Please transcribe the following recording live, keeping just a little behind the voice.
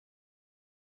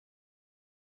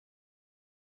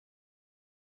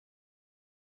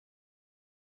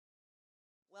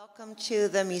Welcome to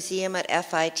the Museum at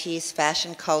FIT's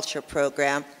Fashion Culture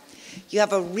program. You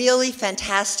have a really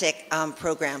fantastic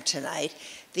program tonight.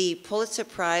 The Pulitzer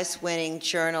Prize winning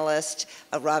journalist,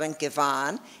 Robin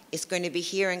Givhan, is going to be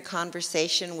here in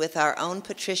conversation with our own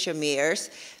Patricia Mears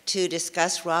to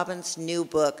discuss Robin's new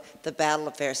book, The Battle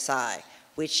of Versailles,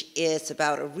 which is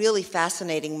about a really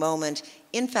fascinating moment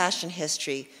in fashion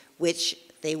history, which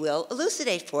they will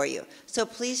elucidate for you. So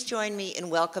please join me in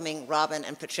welcoming Robin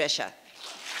and Patricia.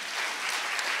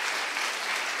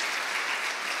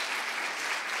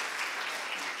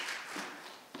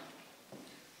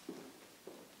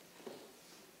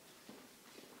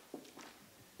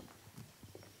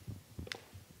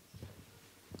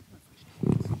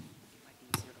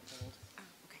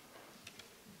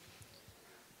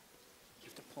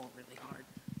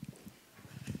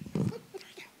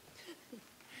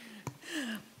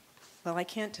 Well, I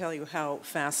can't tell you how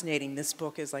fascinating this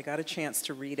book is. I got a chance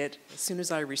to read it. As soon as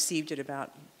I received it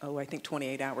about, I think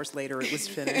 28 hours later, it was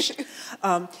finished.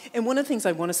 And one of the things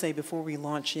I want to say before we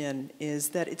launch in is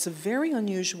that it's a very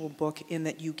unusual book in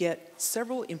that you get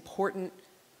several important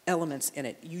elements in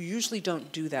it. You usually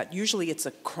don't do that. Usually it's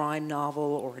a crime novel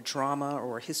or a drama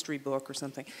or a history book or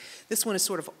something. This one is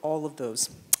sort of all of those.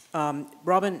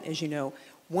 Robin, as you know,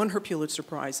 won her Pulitzer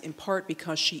Prize in part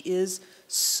because she is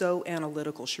so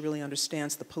analytical. She really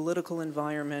understands the political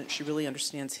environment. She really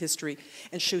understands history.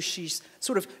 And so she's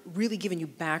sort of really giving you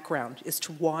background as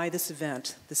to why this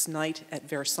event, this night at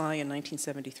Versailles in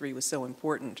 1973, was so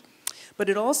important. But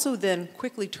it also then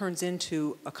quickly turns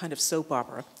into a kind of soap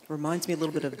opera. It reminds me a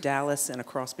little bit of Dallas and a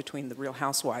cross between the Real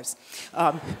Housewives.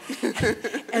 And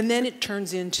then it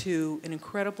turns into an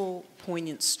incredible,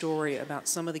 poignant story about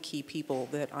some of the key people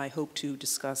that I hope to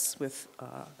discuss with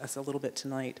us a little bit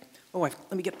tonight. Oh,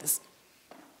 let me get this.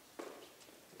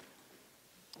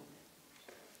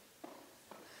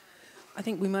 I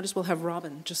think we might as well have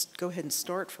Robin just go ahead and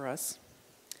start for us.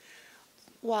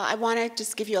 Well, I want to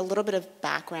just give you a little bit of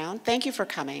background. Thank you for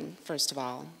coming, first of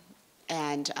all.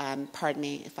 And pardon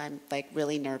me if I'm like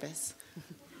really nervous.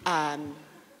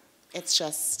 It's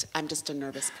just, I'm just a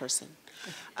nervous person.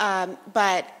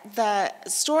 But the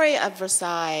story of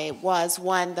Versailles was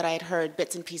one that I had heard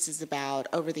bits and pieces about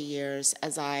over the years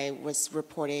as I was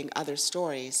reporting other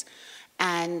stories.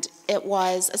 And it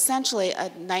was essentially a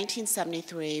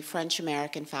 1973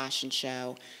 French-American fashion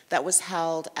show that was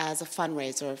held as a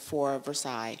fundraiser for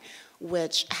Versailles,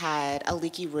 which had a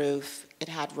leaky roof, it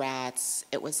had rats,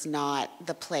 it was not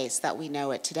the place that we know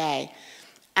it today.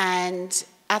 And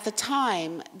at the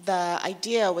time, the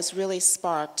idea was really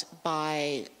sparked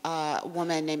by a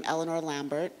woman named Eleanor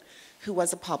Lambert, who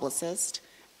was a publicist,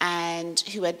 and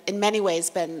who had in many ways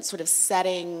been sort of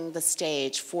setting the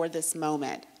stage for this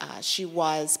moment. She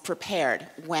was prepared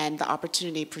when the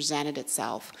opportunity presented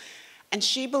itself. And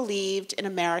she believed in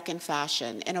American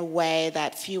fashion in a way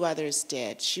that few others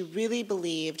did. She really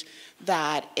believed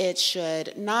that it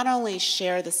should not only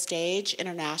share the stage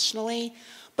internationally,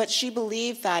 but she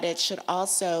believed that it should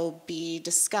also be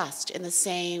discussed in the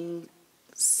same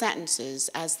sentences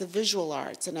as the visual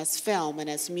arts and as film and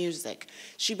as music.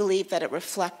 She believed that it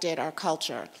reflected our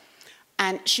culture.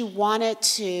 And she wanted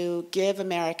to give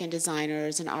American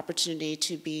designers an opportunity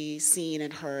to be seen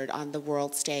and heard on the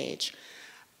world stage.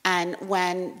 And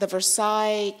when the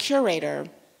Versailles curator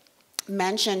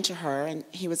mentioned to her, and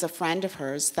he was a friend of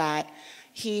hers, that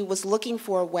he was looking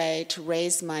for a way to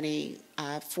raise money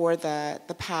for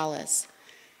the palace,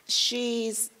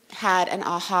 she's had an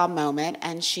aha moment,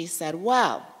 and she said,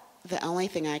 well, the only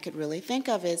thing I could really think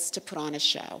of is to put on a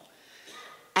show.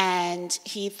 And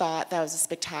he thought that was a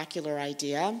spectacular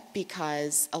idea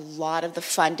because a lot of the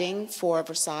funding for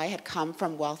Versailles had come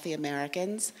from wealthy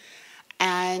Americans.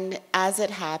 And as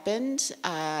it happened,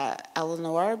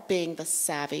 Eleanor, being the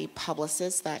savvy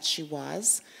publicist that she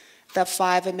was, the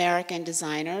 5 American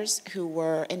designers who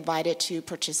were invited to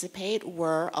participate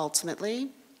were ultimately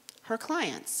her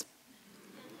clients.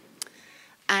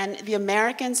 And the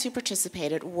Americans who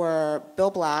participated were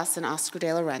Bill Blass and Oscar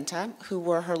de la Renta, who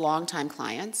were her longtime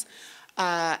clients,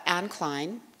 Anne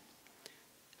Klein,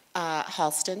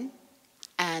 Halston,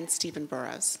 and Stephen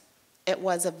Burrows. It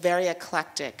was a very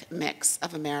eclectic mix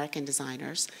of American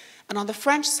designers. And on the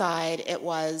French side, it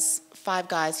was 5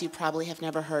 guys you probably have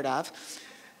never heard of: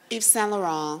 Yves Saint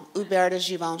Laurent, Hubert de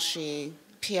Givenchy,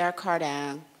 Pierre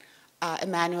Cardin,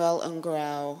 Emmanuel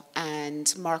Ungaro,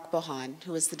 and Marc Bohan,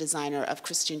 who was the designer of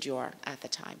Christian Dior at the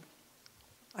time.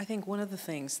 I think one of the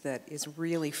things that is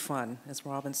really fun as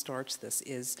Robin starts this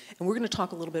is, and we're going to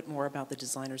talk a little bit more about the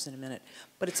designers in a minute,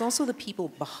 but it's also the people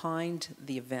behind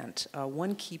the event.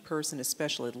 One key person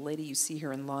especially, the lady you see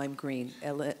here in lime green,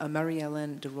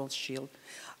 Marie-Hélène de Rothschild.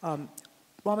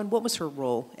 Robin, what was her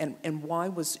role, and why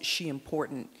was she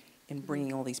important in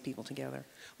bringing all these people together?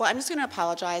 Well, I'm just going to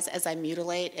apologize as I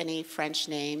mutilate any French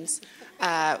names.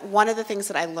 One of the things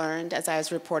that I learned as I was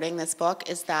reporting this book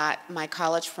is that my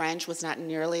college French was not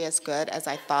nearly as good as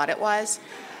I thought it was.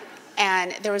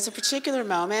 And there was a particular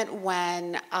moment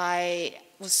when I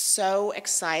was so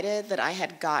excited that I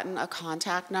had gotten a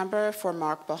contact number for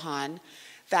Marc Bohan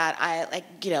that I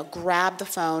grabbed the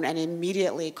phone and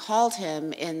immediately called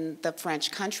him in the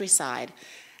French countryside.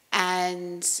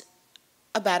 And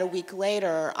about a week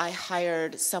later, I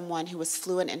hired someone who was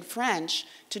fluent in French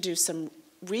to do some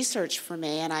research for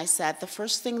me, and I said, the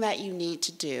first thing that you need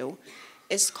to do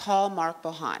is call Marc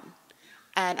Bohan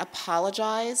and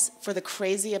apologize for the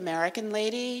crazy American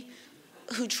lady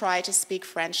who tried to speak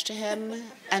French to him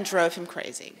and drove him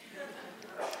crazy.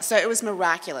 So it was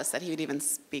miraculous that he would even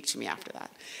speak to me after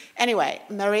that. Anyway,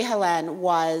 Marie-Hélène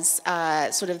was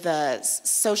sort of the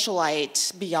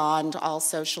socialite beyond all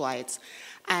socialites.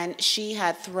 And she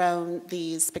had thrown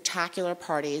these spectacular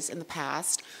parties in the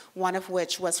past, one of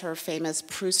which was her famous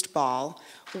Proust Ball,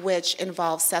 which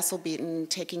involved Cecil Beaton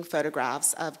taking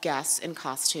photographs of guests in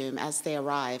costume as they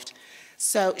arrived.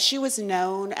 So she was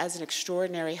known as an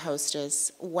extraordinary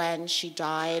hostess. When she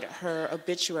died, her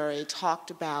obituary talked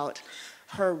about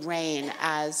her reign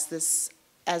as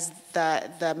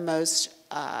the most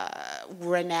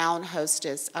renowned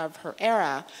hostess of her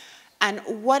era. And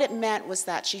what it meant was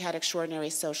that she had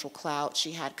extraordinary social clout.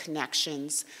 She had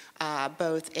connections,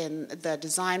 both in the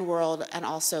design world and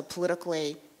also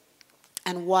politically.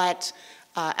 And what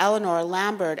Eleanor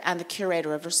Lambert and the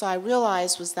curator of Versailles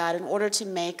realized was that in order to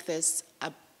make this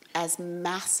as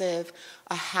massive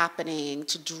a happening,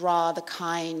 to draw the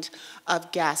kind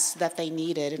of guests that they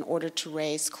needed in order to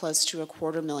raise close to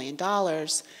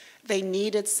 $250,000, they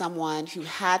needed someone who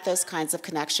had those kinds of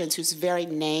connections, whose very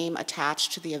name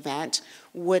attached to the event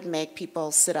would make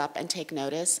people sit up and take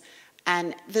notice.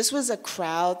 And this was a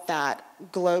crowd that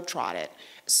globetrotted.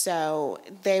 So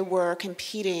they were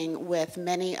competing with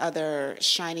many other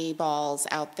shiny balls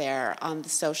out there on the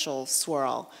social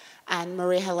swirl. And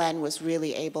Marie-Hélène was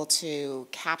really able to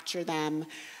capture them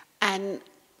and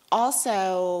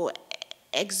also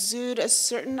exude a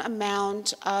certain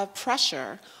amount of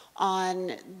pressure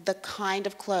on the kind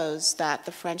of clothes that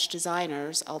the French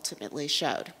designers ultimately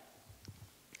showed.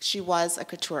 She was a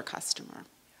couture customer.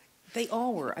 They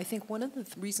all were. I think one of the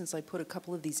reasons I put a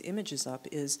couple of these images up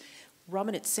is,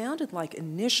 Robin, it sounded like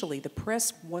initially the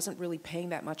press wasn't really paying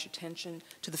that much attention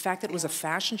to the fact that it was a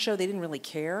fashion show. They didn't really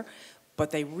care, but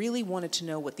they really wanted to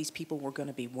know what these people were going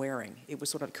to be wearing. It was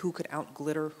sort of who could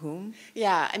out-glitter whom.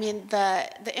 Yeah, I mean, the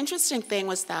interesting thing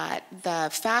was that the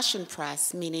fashion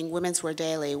press, meaning Women's Wear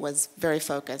Daily, was very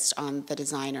focused on the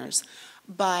designers.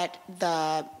 But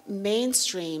the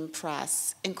mainstream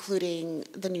press, including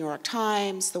the New York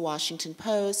Times, the Washington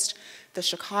Post, the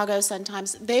Chicago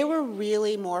Sun-Times, they were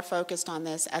really more focused on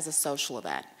this as a social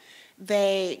event.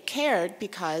 They cared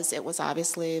because it was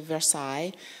obviously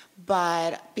Versailles,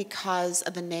 but because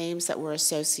of the names that were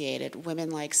associated,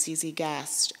 women like CZ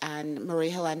Guest and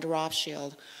Marie-Hélène de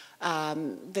Rothschild,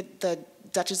 the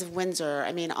Duchess of Windsor,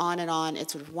 I mean, on and on it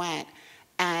sort of went.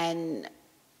 And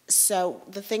so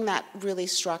the thing that really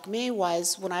struck me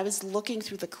was when I was looking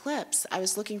through the clips, I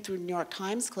was looking through New York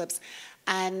Times clips,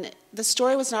 and the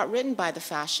story was not written by the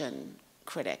fashion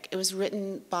critic. It was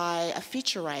written by a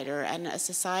feature writer and a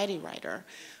society writer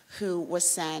who was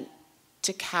sent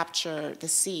to capture the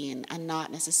scene and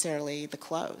not necessarily the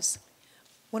clothes.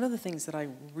 One of the things that I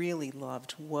really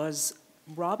loved was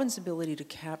Robin's ability to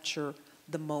capture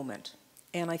the moment.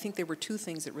 And I think there were two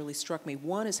things that really struck me.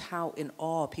 One is how in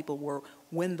awe people were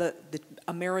when the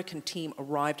American team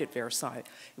arrived at Versailles.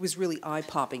 It was really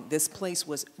eye-popping. This place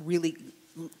was really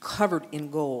covered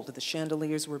in gold. The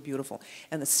chandeliers were beautiful.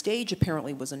 And the stage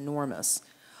apparently was enormous.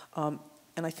 And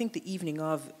I think the evening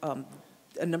of,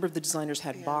 a number of the designers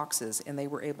had boxes, and they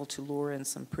were able to lure in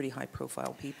some pretty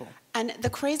high-profile people. And the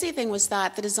crazy thing was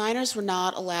that the designers were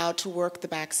not allowed to work the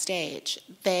backstage.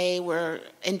 They were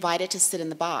invited to sit in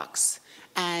the box,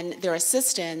 and their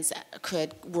assistants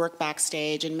could work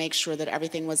backstage and make sure that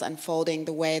everything was unfolding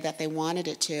the way that they wanted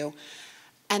it to.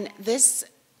 And this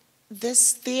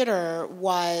theater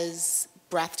was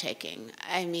breathtaking.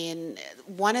 I mean,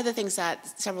 one of the things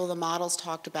that several of the models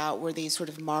talked about were these sort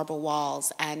of marble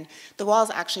walls, and the walls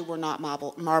actually were not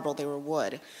marble, they were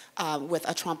wood, with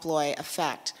a trompe-l'oeil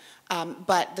effect.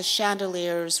 But the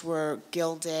chandeliers were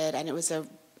gilded, and it was a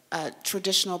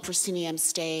traditional proscenium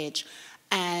stage,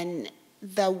 and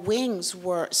the wings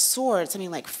were soared something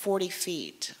like 40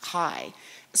 feet high.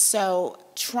 So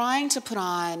trying to put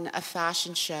on a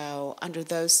fashion show under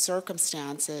those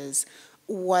circumstances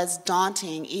was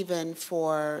daunting even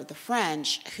for the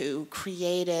French, who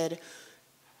created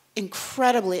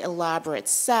incredibly elaborate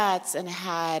sets and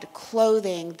had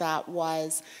clothing that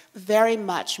was very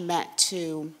much meant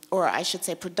to, or I should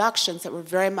say productions that were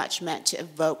very much meant to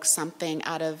evoke something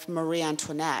out of Marie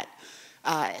Antoinette.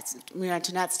 It's Marie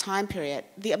Antoinette's time period.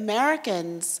 The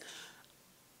Americans,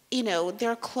 you know,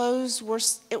 their clothes were,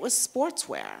 it was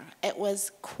sportswear. It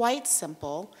was quite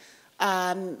simple.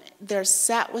 Their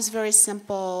set was very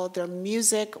simple. Their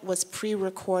music was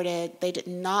pre-recorded. They did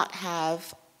not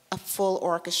have a full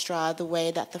orchestra the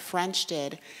way that the French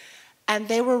did. And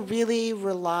they were really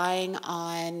relying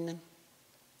on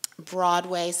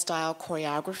Broadway-style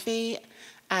choreography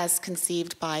as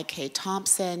conceived by Kay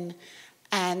Thompson.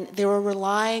 And they were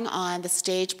relying on the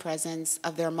stage presence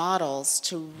of their models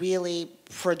to really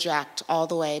project all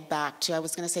the way back to, I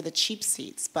was going to say the cheap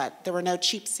seats, but there were no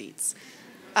cheap seats,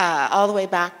 all the way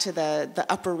back to the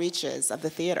upper reaches of the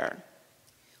theater.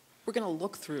 We're going to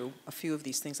look through a few of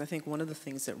these things. I think one of the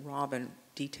things that Robin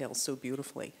details so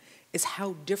beautifully is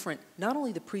how different not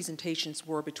only the presentations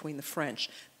were between the French.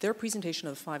 Their presentation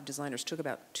of the 5 designers took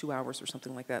about 2 hours or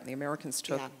something like that, and the Americans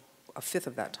took a fifth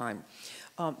of that time.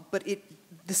 But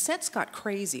the sets got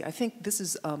crazy. I think this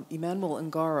is Emmanuel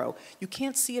Ungaro. You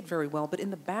can't see it very well, but in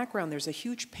the background there's a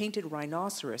huge painted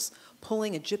rhinoceros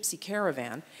pulling a gypsy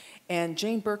caravan, and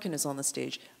Jane Birkin is on the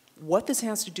stage. What this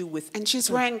has to do with... And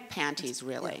she's wearing panties,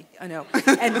 really. I know.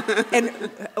 And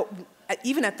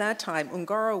even at that time,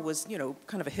 Ungaro was, you know,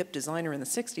 kind of a hip designer in the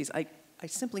 60s. I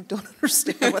simply don't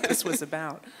understand what this was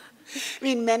about. I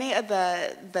mean, many of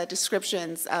the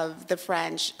descriptions of the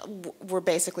French were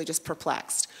basically just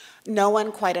perplexed. No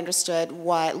one quite understood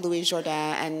what Louis Jourdain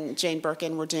and Jane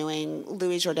Birkin were doing.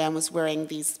 Louis Jourdain was wearing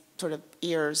these sort of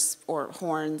ears or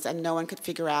horns, and no one could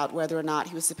figure out whether or not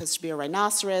he was supposed to be a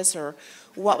rhinoceros or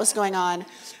what was going on.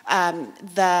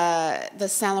 The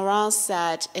Saint Laurent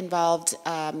set involved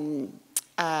an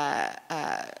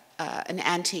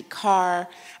antique car,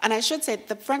 and I should say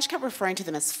the French kept referring to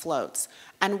them as floats.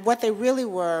 And what they really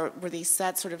were these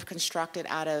sets sort of constructed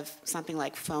out of something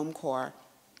like foam core.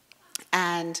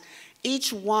 And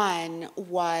each one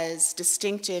was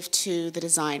distinctive to the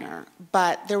designer,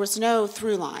 but there was no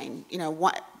through line. You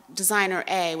know, designer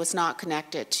A was not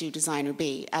connected to designer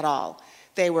B at all.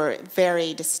 They were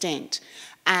very distinct.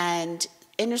 And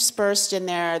interspersed in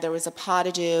there, there was a pas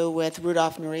de deux with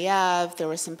Rudolf Nureyev, there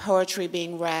was some poetry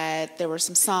being read, there were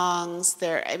some songs,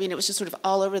 I mean, it was just sort of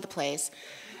all over the place.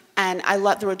 And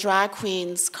there were drag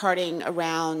queens carting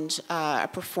around a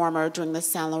performer during the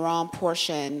Saint Laurent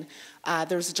portion.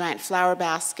 There was a giant flower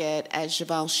basket as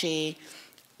Givenchy.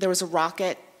 There was a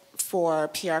rocket for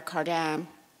Pierre Cardin,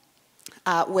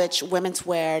 which women's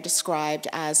wear described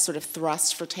as sort of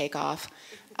thrust for takeoff,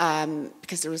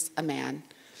 because there was a man.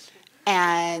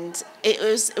 And it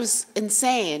was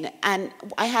insane. And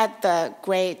I had the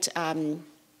great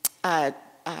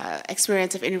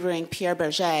experience of interviewing Pierre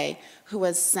Berger, who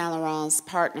was Saint Laurent's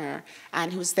partner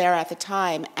and who was there at the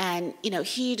time. And, you know,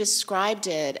 he described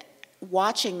it,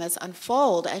 watching this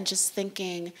unfold and just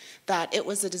thinking that it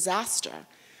was a disaster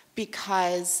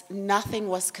because nothing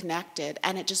was connected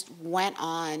and it just went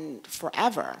on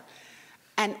forever.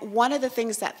 And one of the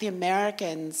things that the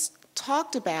Americans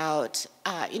talked about,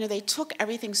 you know, they took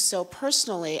everything so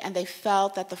personally and they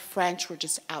felt that the French were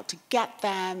just out to get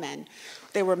them and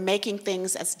they were making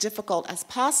things as difficult as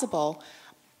possible.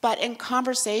 But in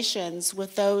conversations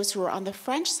with those who were on the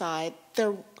French side,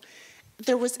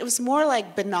 it was more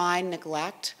like benign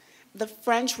neglect. The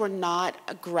French were not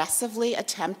aggressively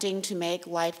attempting to make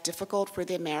life difficult for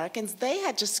the Americans. They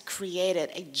had just created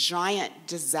a giant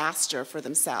disaster for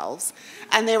themselves,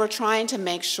 and they were trying to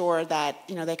make sure that,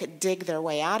 you know, they could dig their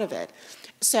way out of it.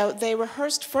 So they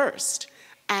rehearsed first,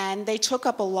 and they took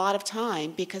up a lot of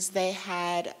time because they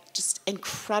had just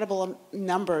incredible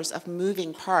numbers of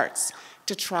moving parts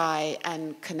to try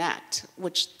and connect,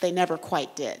 which they never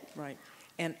quite did. Right.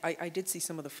 And I did see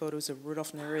some of the photos of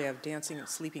Rudolf Nureyev dancing at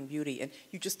Sleeping Beauty, and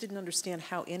you just didn't understand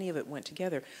how any of it went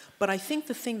together. But I think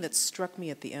the thing that struck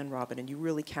me at the end, Robin, and you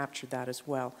really captured that as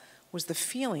well, was the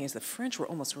feeling as the French were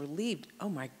almost relieved, oh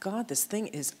my God, this thing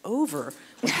is over.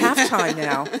 We're halftime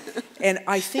now. And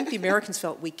I think the Americans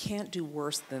felt, we can't do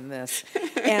worse than this.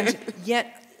 And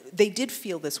yet, they did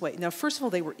feel this way. Now, first of all,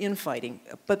 they were infighting.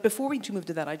 But before we move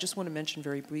to that, I just want to mention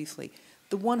very briefly,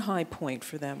 the one high point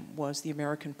for them was the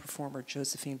American performer,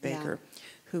 Josephine Baker,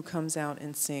 who comes out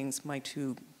and sings My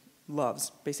Two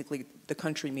Loves, basically the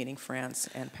country meaning France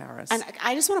and Paris. And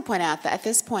I just want to point out that at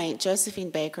this point, Josephine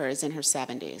Baker is in her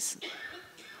 70s,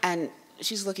 and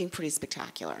she's looking pretty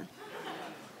spectacular.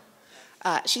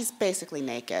 She's basically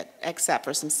naked, except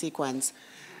for some sequins.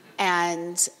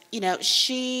 And, you know,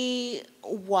 she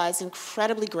was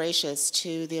incredibly gracious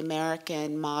to the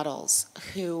American models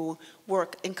who were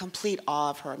in complete awe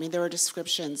of her. I mean, there were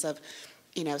descriptions of,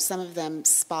 you know, some of them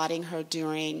spotting her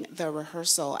during the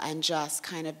rehearsal and just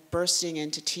kind of bursting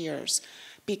into tears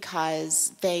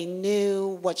because they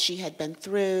knew what she had been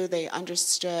through. They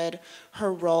understood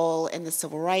her role in the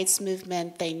civil rights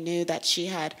movement. They knew that she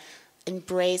had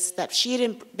embraced, that she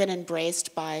had been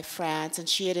embraced by France, and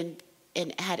she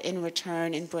had in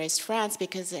return embraced France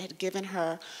because it had given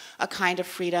her a kind of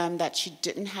freedom that she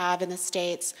didn't have in the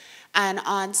States. And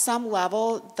on some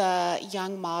level, the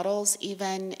young models,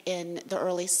 even in the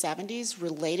early 70s,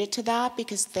 related to that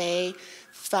because they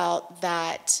felt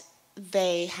that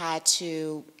they had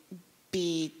to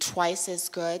be twice as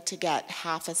good to get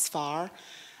half as far.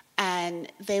 And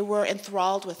they were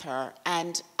enthralled with her.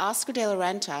 And Oscar de la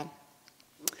Renta,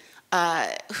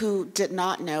 who did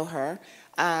not know her,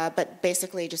 but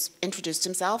basically just introduced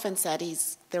himself and said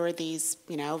there were these,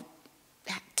 you know,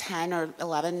 10 or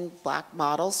 11 black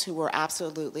models who were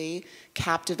absolutely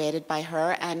captivated by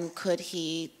her, and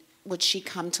would she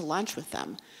come to lunch with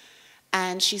them?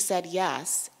 And she said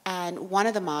yes. And one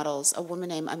of the models, a woman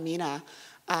named Amina,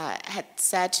 had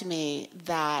said to me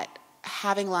that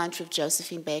having lunch with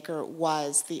Josephine Baker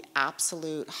was the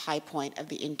absolute high point of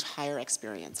the entire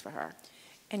experience for her.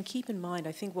 And keep in mind,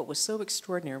 I think what was so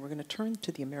extraordinary, we're going to turn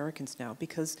to the Americans now,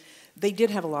 because they did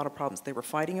have a lot of problems. They were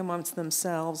fighting amongst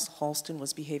themselves. Halston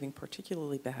was behaving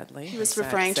particularly badly. He was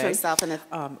referring to himself in the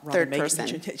third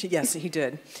person. Yes, he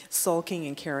did, sulking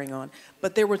and carrying on.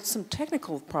 But there were some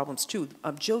technical problems, too.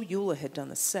 Joe Eula had done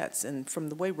the sets, and from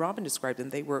the way Robin described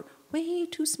them, they were way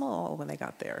too small when they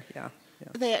got there. Yeah.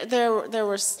 There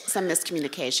was some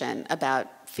miscommunication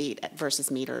about feet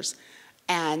versus meters.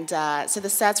 And so the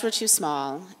sets were too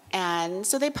small, and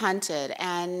so they punted.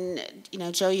 And, you know,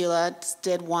 Joe Eula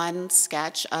did one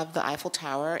sketch of the Eiffel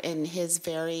Tower in his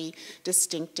very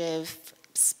distinctive,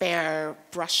 spare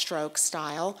brushstroke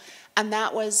style, and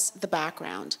that was the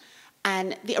background.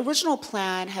 And the original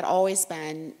plan had always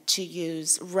been to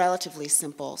use relatively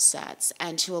simple sets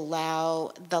and to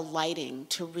allow the lighting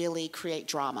to really create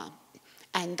drama.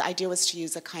 And the idea was to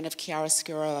use a kind of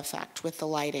chiaroscuro effect with the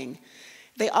lighting.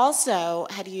 They also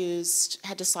had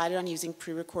decided on using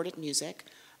pre-recorded music.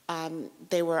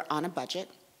 They were on a budget,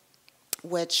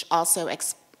 which also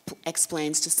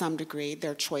explains to some degree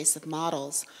their choice of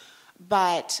models.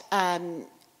 But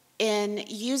in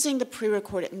using the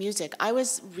pre-recorded music, I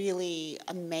was really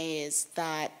amazed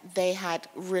that they had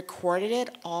recorded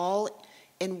it all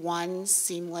in one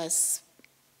seamless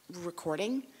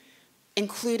recording,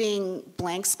 including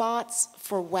blank spots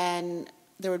for when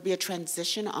there would be a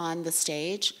transition on the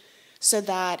stage, so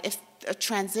that if a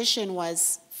transition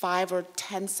was 5 or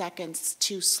 10 seconds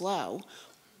too slow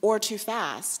or too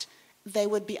fast, they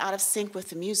would be out of sync with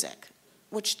the music,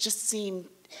 which just seemed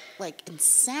like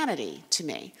insanity to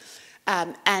me.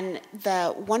 And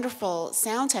the wonderful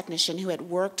sound technician who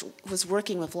was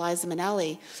working with Liza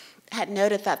Minnelli had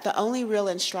noted that the only real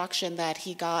instruction that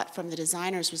he got from the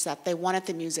designers was that they wanted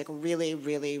the music really,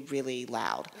 really, really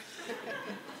loud.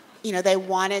 You know, they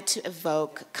wanted to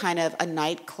evoke kind of a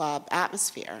nightclub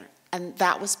atmosphere, and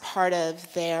that was part of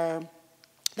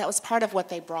what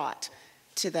they brought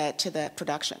to the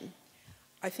production.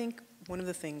 I think one of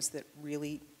the things that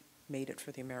really made it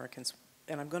for the Americans,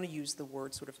 and I'm going to use the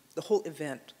word sort of, the whole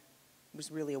event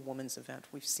was really a woman's event.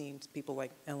 We've seen people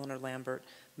like Eleanor Lambert,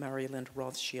 Marie-Linda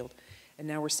Rothschild, and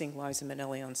now we're seeing Liza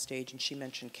Minnelli on stage, and she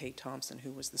mentioned Kate Thompson,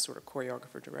 who was the sort of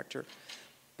choreographer-director.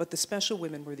 But the special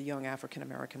women were the young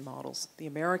African-American models. The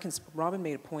Americans, Robin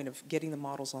made a point of getting the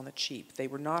models on the cheap. They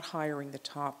were not hiring the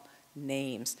top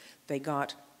names. They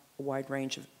got a wide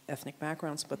range of ethnic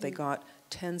backgrounds, but they got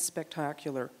 10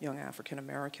 spectacular young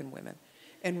African-American women.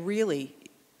 And really,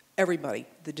 everybody,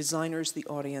 the designers, the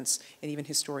audience, and even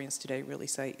historians today really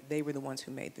say they were the ones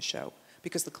who made the show.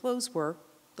 Because the clothes were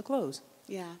the clothes.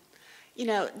 Yeah. You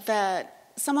know, the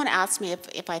someone asked me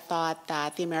if I thought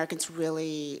that the Americans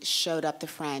really showed up the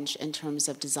French in terms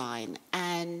of design,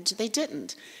 and they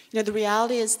didn't. The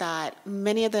reality is that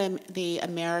many of the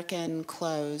American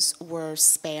clothes were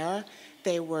spare,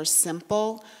 they were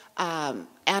simple.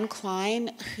 Anne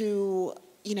Klein, who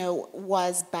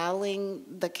was battling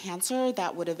the cancer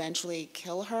that would eventually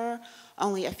kill her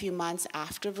only a few months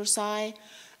after Versailles,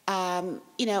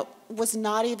 was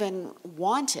not even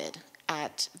wanted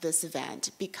at this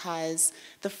event because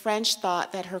the French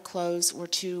thought that her clothes were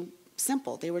too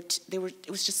simple. It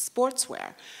was just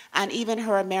sportswear. And even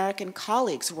her American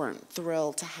colleagues weren't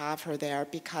thrilled to have her there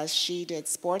because she did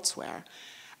sportswear.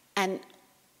 And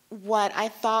what I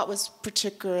thought was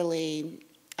particularly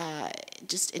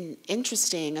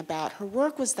interesting about her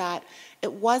work was that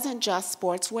it wasn't just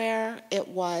sportswear. It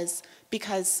was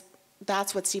because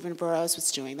that's what Stephen Burrows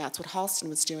was doing. That's what Halston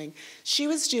was doing. She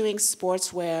was doing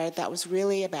sportswear that was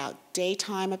really about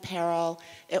daytime apparel.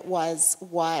 It was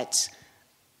what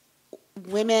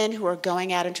women who are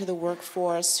going out into the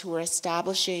workforce, who are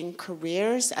establishing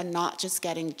careers and not just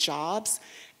getting jobs.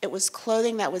 It was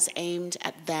clothing that was aimed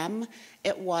at them.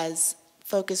 It was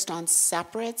focused on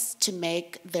separates to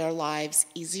make their lives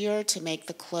easier, to make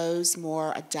the clothes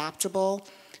more adaptable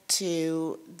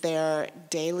to their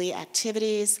daily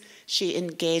activities. She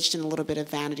engaged in a little bit of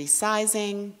vanity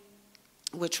sizing,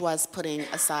 which was putting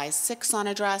a size 6 on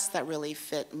a dress that really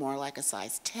fit more like a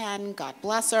size 10, God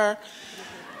bless her.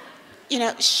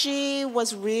 She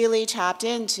was really tapped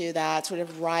into that sort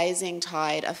of rising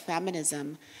tide of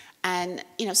feminism. And,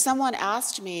 someone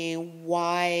asked me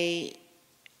why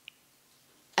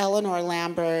Eleanor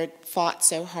Lambert fought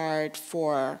so hard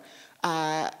for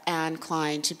Anne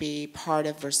Klein to be part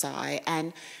of Versailles.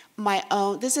 And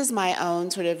this is my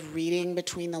own sort of reading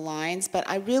between the lines, but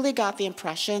I really got the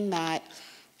impression that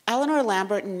Eleanor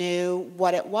Lambert knew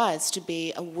what it was to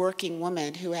be a working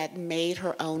woman who had made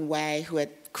her own way, who had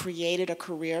created a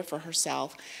career for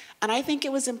herself. And I think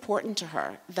it was important to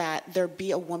her that there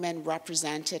be a woman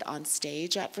represented on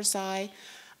stage at Versailles.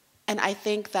 And I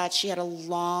think that she had a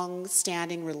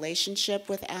long-standing relationship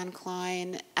with Anne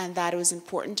Klein, and that it was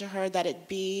important to her that it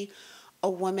be a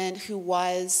woman who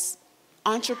was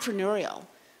entrepreneurial,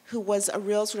 who was a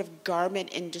real sort of garment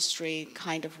industry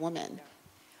kind of woman.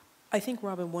 I think,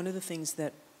 Robin, one of the things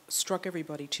that struck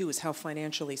everybody, too, is how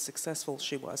financially successful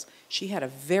she was. She had a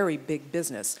very big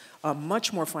business,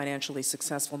 much more financially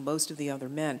successful than most of the other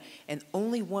men, and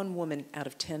only one woman out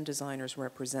of 10 designers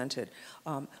represented.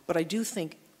 But I do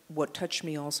think what touched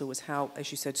me also was how,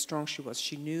 as you said, strong she was.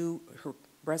 She knew her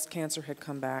breast cancer had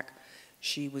come back,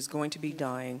 she was going to be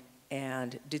dying,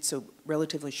 and did so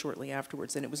relatively shortly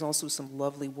afterwards. And it was also some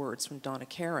lovely words from Donna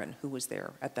Karan, who was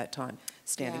there at that time,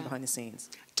 standing behind the scenes.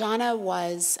 Donna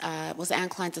was Anne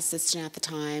Klein's assistant at the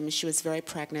time. She was very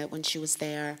pregnant when she was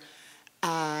there.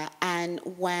 And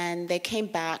when they came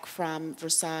back from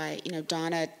Versailles,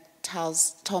 Donna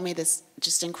told me this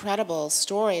just incredible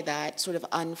story that sort of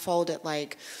unfolded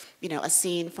like, a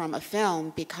scene from a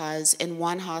film, because in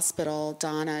one hospital,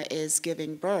 Donna is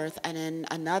giving birth, and in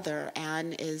another,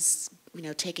 Anne is,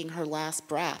 taking her last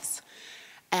breaths.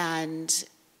 And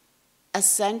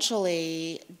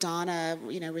essentially, Donna,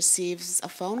 receives a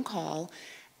phone call,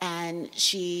 and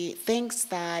she thinks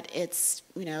that it's,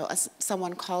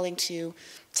 someone calling to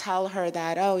tell her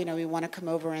that, we want to come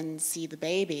over and see the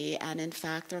baby. And in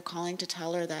fact, they're calling to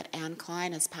tell her that Anne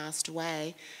Klein has passed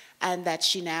away, and that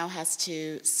she now has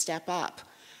to step up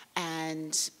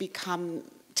and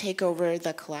take over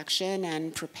the collection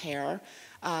and prepare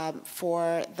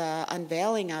for the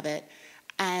unveiling of it.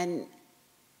 And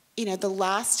the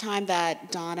last time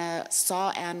that Donna saw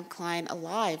Anne Klein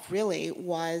alive really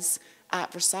was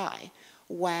at Versailles,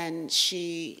 when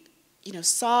she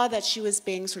saw that she was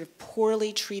being sort of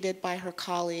poorly treated by her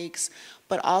colleagues,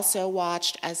 but also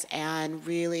watched as Anne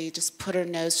really just put her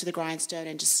nose to the grindstone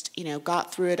and just,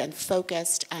 got through it and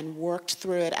focused and worked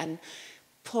through it and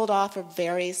pulled off a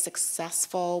very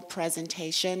successful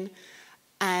presentation.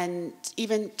 And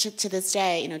even to this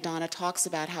day, Donna talks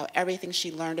about how everything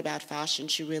she learned about fashion,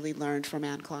 she really learned from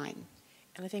Anne Klein.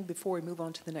 And I think before we move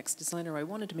on to the next designer, I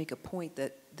wanted to make a point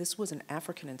that this was an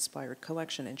African-inspired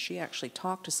collection, and she actually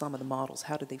talked to some of the models.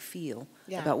 How did they feel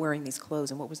about wearing these clothes,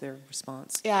 and what was their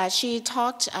response? Yeah, she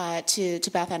talked to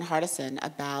Beth Ann Hardison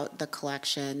about the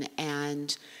collection,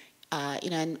 and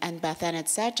and Beth Ann had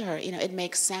said to her, it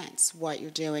makes sense what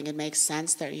you're doing. It makes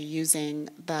sense that you're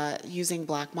using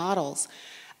black models.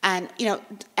 And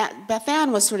Beth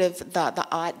Ann was sort of the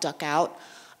odd duck out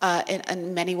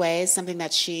in many ways, something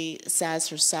that she says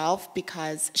herself,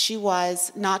 because she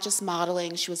was not just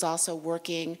modeling, she was also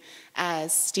working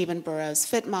as Stephen Burrows'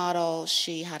 fit model.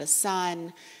 She had a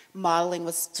son. Modeling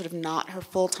was sort of not her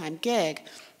full-time gig.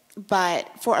 But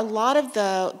for a lot of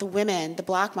the women, the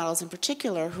black models in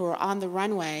particular, who are on the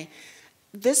runway,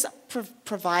 this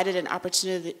provided an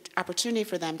opportunity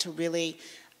for them to really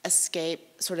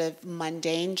escape sort of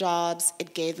mundane jobs.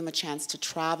 It gave them a chance to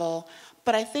travel.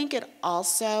 But I think it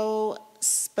also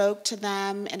spoke to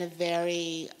them in a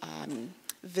very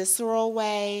visceral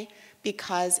way,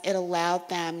 because it allowed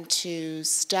them to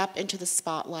step into the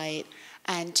spotlight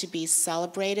and to be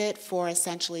celebrated for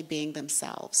essentially being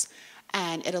themselves.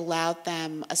 And it allowed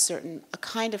them a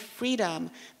kind of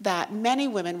freedom that many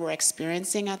women were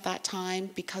experiencing at that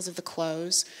time because of the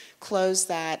clothes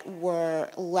that were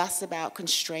less about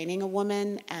constraining a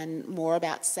woman and more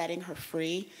about setting her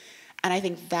free. And I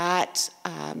think that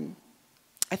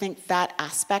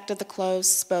aspect of the clothes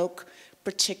spoke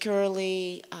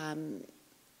particularly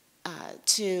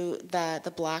to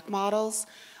the black models.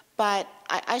 But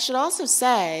I should also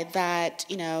say that,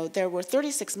 there were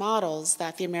 36 models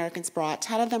that the Americans brought.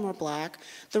 10 of them were black.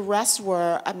 The rest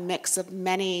were a mix of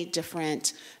many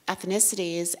different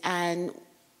ethnicities. And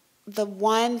the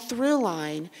one through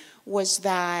line was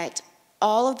that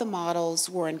all of the models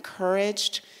were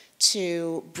encouraged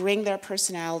to bring their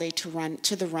personality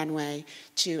to the runway,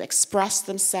 to express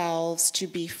themselves, to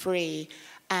be free.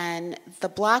 And the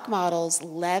black models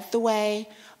led the way,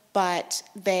 but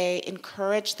they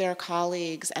encouraged their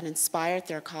colleagues and inspired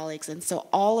their colleagues. And so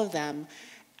all of them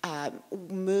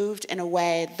moved in a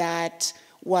way that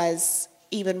was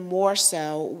even more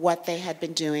so what they had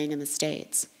been doing in the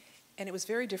States. And it was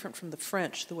very different from the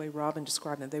French, the way Robin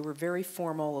described them. They were very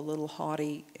formal, a little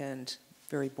haughty, and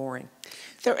very boring.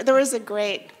 There was a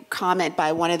great comment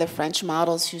by one of the French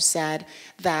models who said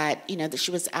that, that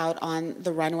she was out on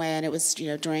the runway, and it was,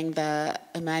 during the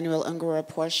Emmanuel Ungaro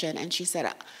portion, and she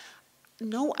said,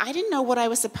 no, I didn't know what I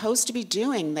was supposed to be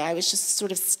doing. I was just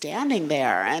sort of standing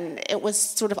there, and it was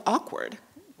sort of awkward.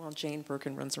 While Jane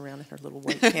Birkin runs around in her little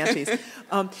white panties.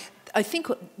 I think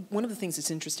one of the things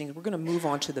that's interesting is we're going to move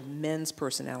on to the men's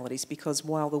personalities, because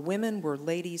while the women were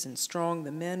ladies and strong,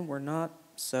 the men were not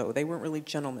so. They weren't really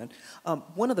gentlemen.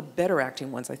 One of the better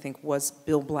acting ones, I think, was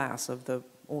Bill Blass of the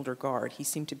older guard. He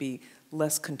seemed to be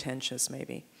less contentious,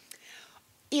 maybe.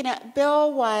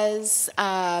 Bill was...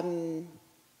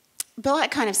 Bill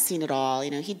had kind of seen it all.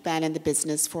 He'd been in the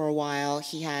business for a while.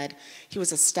 He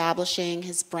was establishing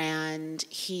his brand.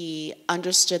 He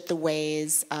understood the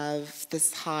ways of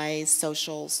this high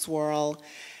social swirl.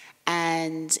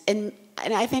 And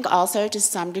I think also to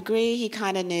some degree, he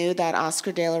kind of knew that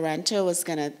Oscar de la Renta was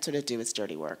going to sort of do his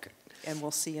dirty work. And we'll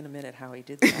see in a minute how he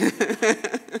did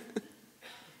that.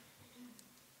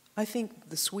 I think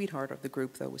the sweetheart of the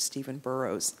group, though, was Stephen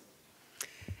Burrows.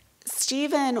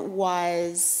 Stephen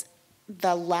was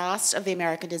the last of the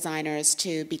American designers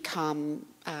to become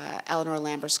Eleanor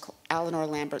Lambert's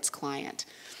client.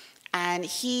 And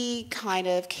he kind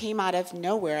of came out of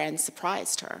nowhere and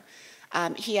surprised her.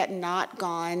 He had not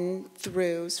gone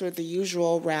through sort of the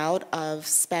usual route of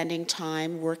spending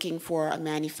time working for a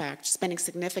manufacturer, spending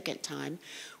significant time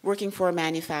working for a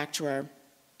manufacturer.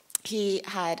 He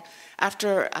had,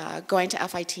 after going to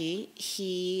FIT,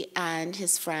 he and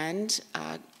his friend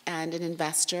and an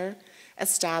investor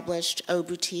established O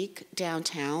Boutique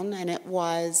downtown, and it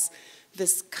was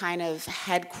this kind of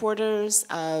headquarters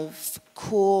of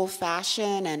cool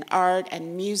fashion and art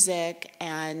and music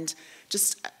and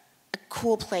just a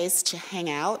cool place to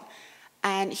hang out.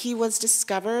 And he was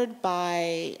discovered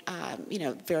by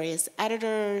various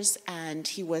editors, and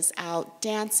he was out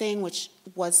dancing, which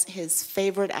was his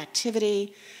favorite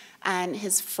activity. And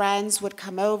his friends would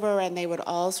come over, and they would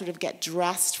all sort of get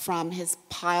dressed from his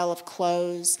pile of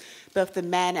clothes, both the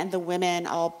men and the women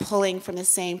all pulling from the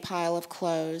same pile of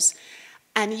clothes.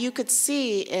 And you could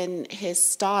see in his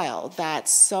style that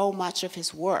so much of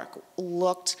his work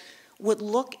would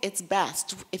look its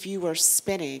best if you were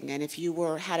spinning, and if you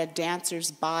had a dancer's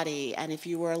body, and if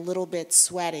you were a little bit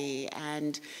sweaty,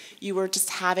 and you were just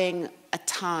having a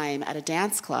time at a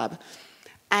dance club.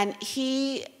 And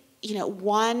he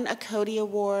won a Coty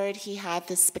Award. He had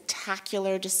this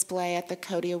spectacular display at the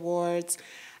Coty Awards.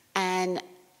 And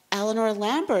Eleanor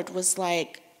Lambert was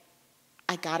like,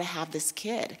 I gotta have this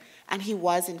kid. And he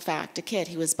was, in fact, a kid.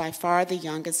 He was by far the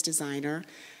youngest designer.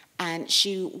 And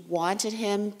she wanted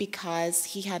him because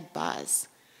he had buzz.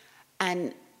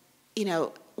 And,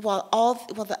 while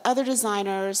the other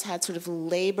designers had sort of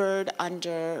labored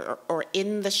under or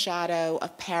in the shadow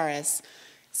of Paris,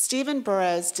 Stephen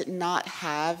Burrows did not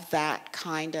have that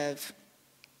kind of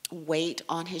weight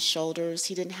on his shoulders.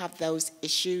 He didn't have those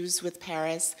issues with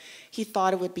Paris. He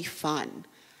thought it would be fun.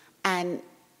 And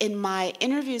in my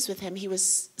interviews with him, he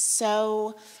was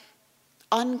so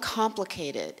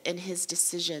uncomplicated in his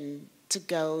decision to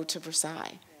go to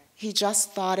Versailles. He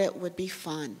just thought it would be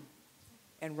fun.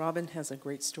 And Robin has a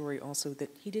great story also that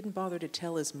he didn't bother to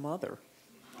tell his mother.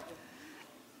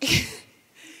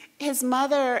 His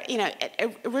mother, you know,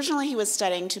 originally he was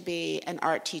studying to be an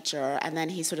art teacher, and then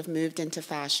he sort of moved into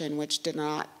fashion, which did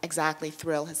not exactly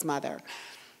thrill his mother.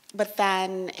 But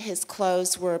then his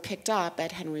clothes were picked up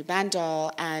at Henry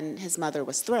Bendel, and his mother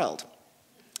was thrilled.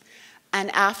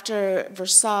 And after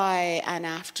Versailles, and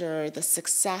after the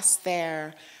success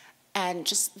there, and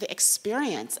just the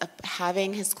experience of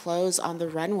having his clothes on the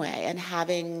runway and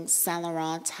having Saint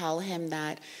Laurent tell him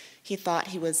that he thought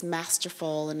he was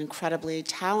masterful and incredibly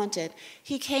talented,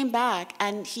 he came back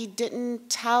and he didn't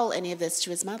tell any of this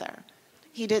to his mother.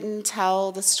 He didn't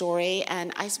tell the story,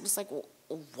 and I was like, well,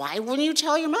 why wouldn't you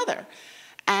tell your mother?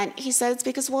 And he said it's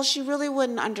because, well, she really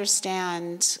wouldn't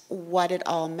understand what it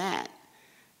all meant.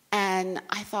 And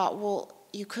I thought, well,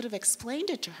 you could have explained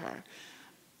it to her.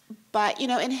 But, you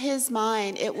know, in his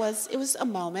mind, it was a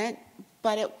moment,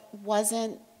 but it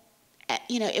wasn't,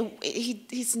 you know,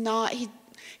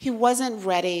 he wasn't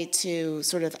ready to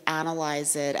sort of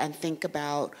analyze it and think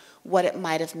about what it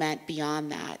might have meant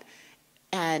beyond that.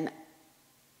 And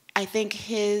I think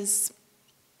his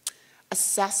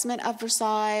assessment of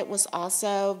Versailles was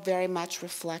also very much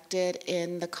reflected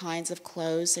in the kinds of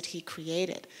clothes that he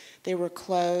created. They were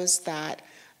clothes that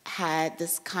had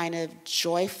this kind of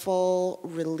joyful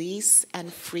release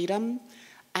and freedom,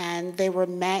 and they were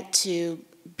meant to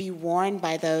be worn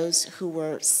by those who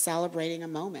were celebrating a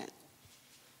moment.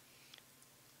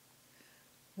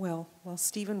 Well, while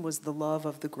Stephen was the love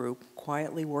of the group,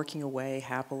 quietly working away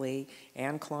happily,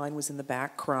 Anne Klein was in the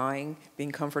back crying,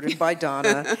 being comforted by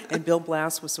Donna, and Bill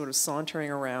Blass was sort of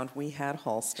sauntering around. We had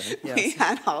Halston. Yes. We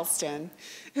had Halston,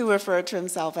 who referred to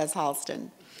himself as Halston.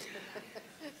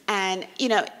 And, you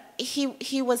know,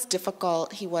 he was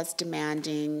difficult, he was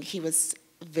demanding, he was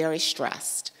very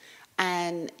stressed.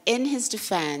 And in his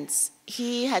defense,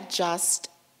 he had just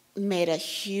made a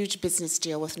huge business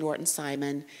deal with Norton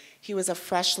Simon. He was a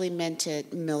freshly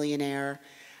minted millionaire,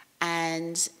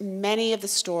 and many of the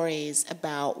stories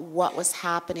about what was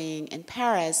happening in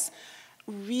Paris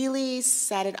really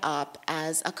set it up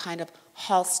as a kind of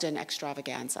Halston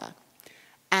extravaganza.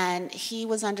 And he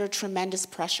was under tremendous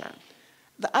pressure.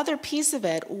 The other piece of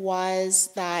it was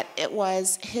that it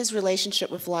was his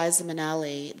relationship with Liza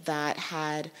Minnelli that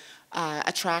had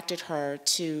attracted her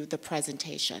to the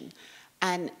presentation.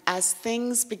 And as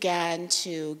things began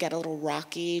to get a little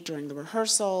rocky during the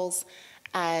rehearsals,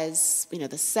 as you know,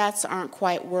 the sets aren't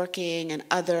quite working and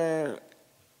other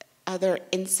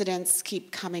incidents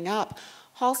keep coming up,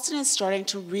 Halston is starting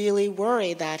to really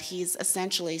worry that he's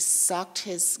essentially sucked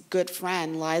his good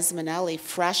friend, Liza Minnelli,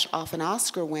 fresh off an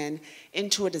Oscar win,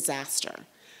 into a disaster.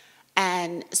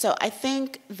 And so I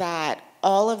think that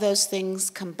all of those things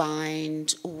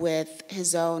combined with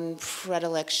his own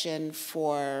predilection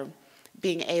for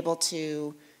being able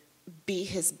to be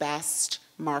his best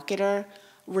marketer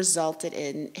resulted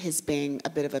in his being a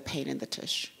bit of a pain in the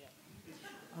tush.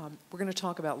 We're going to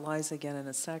talk about Liza again in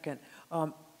a second.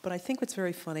 But I think what's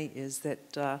very funny is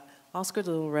that Oscar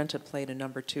de la Renta played a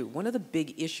number two. One of the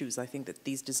big issues I think that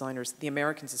these designers, the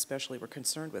Americans especially, were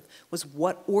concerned with was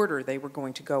what order they were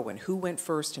going to go in, who went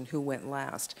first and who went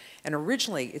last. And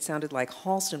originally it sounded like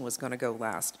Halston was going to go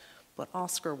last, but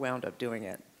Oscar wound up doing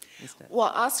it instead.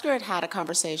 Well, Oscar had had a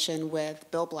conversation with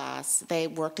Bill Blass. They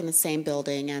worked in the same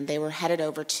building, and they were headed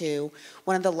over to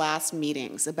one of the last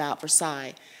meetings about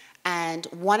Versailles. And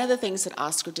one of the things that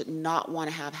Oscar did not want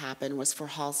to have happen was for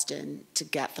Halston to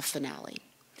get the finale.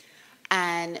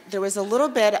 And there was a little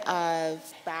bit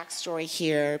of backstory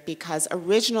here because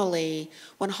originally,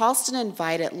 when Halston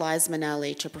invited Liza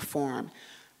Minnelli to perform,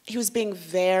 he was being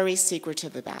very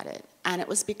secretive about it. And it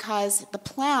was because the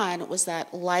plan was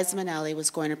that Liza Minnelli was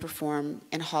going to perform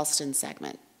in Halston's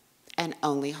segment, and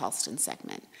only Halston's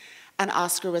segment. And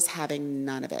Oscar was having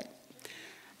none of it.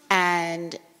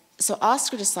 And so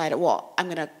Oscar decided, well, I'm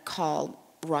going to call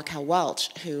Raquel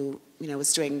Welch, who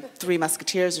was doing Three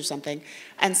Musketeers or something,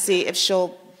 and see if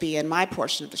she'll be in my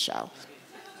portion of the show.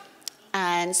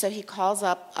 And so he calls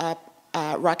up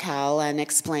Raquel and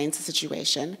explains the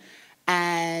situation.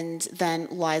 And then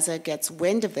Liza gets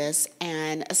wind of this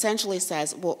and essentially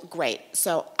says, well, great.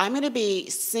 So I'm going to be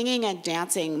singing and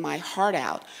dancing my heart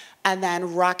out. And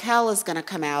then Raquel is going to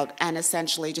come out and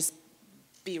essentially just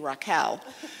be Raquel.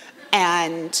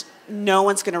 And no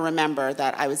one's going to remember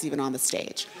that I was even on the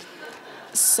stage.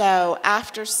 So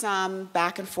after some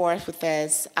back and forth with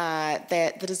this,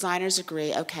 the designers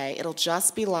agree, okay, it'll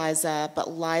just be Liza, but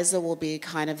Liza will be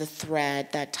kind of the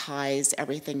thread that ties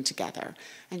everything together.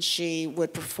 And she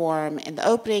would perform in the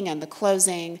opening and the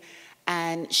closing,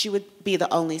 and she would be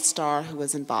the only star who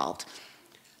was involved.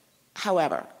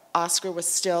 However, Oscar was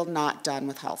still not done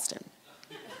with Halston.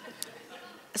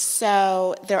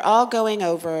 So they're all going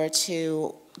over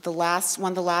to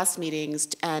one of the last meetings,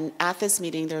 and at this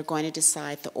meeting they're going to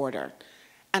decide the order.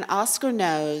 And Oscar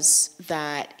knows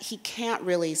that he can't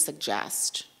really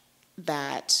suggest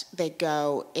that they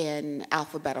go in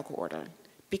alphabetical order,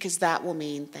 because that will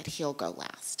mean that he'll go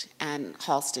last, and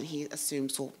Halston, he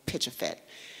assumes, will pitch a fit.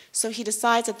 So he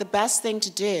decides that the best thing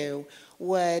to do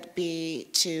would be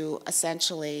to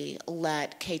essentially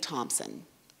let Kay Thompson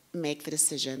make the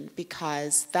decision,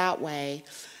 because that way,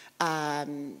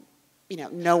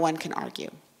 no one can argue.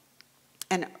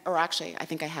 Or actually, I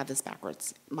think I have this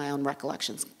backwards, my own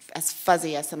recollections, as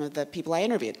fuzzy as some of the people I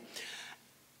interviewed,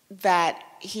 that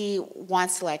he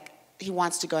wants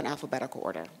to go in alphabetical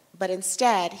order. But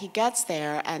instead, he gets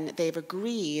there, and they've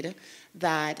agreed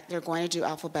that they're going to do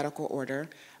alphabetical order.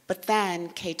 But then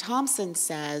Kay Thompson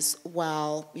says,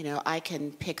 well, I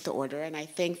can pick the order, and I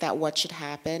think that what should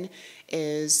happen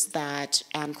is that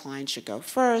Anne Klein should go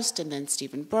first, and then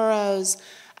Stephen Burrows,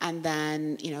 and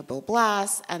then, Bill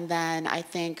Blass, and then I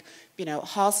think,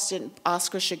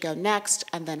 Oscar should go next,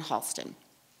 and then Halston.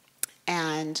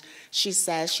 And she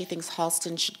says she thinks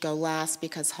Halston should go last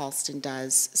because Halston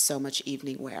does so much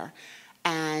evening wear.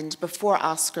 And before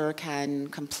Oscar can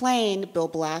complain, Bill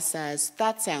Blass says,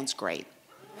 that sounds great.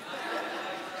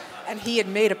 And he had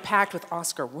made a pact with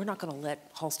Oscar. We're not going to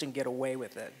let Halston get away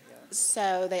with it. Yeah.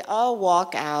 So they all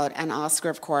walk out, and Oscar,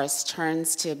 of course,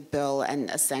 turns to Bill and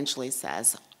essentially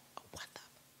says, what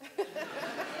the?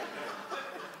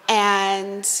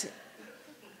 And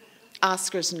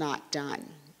Oscar's not done.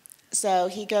 So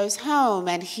he goes home,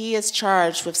 and he is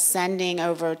charged with sending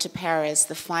over to Paris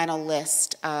the final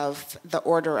list of the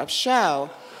order of show.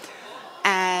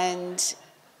 And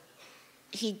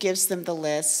he gives them the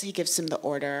list, he gives them the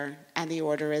order, and the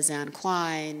order is Anne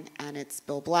Klein, and it's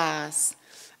Bill Blass,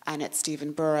 and it's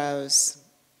Stephen Burrows,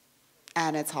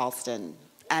 and it's Halston,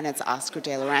 and it's Oscar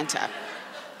de la Renta.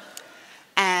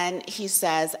 And he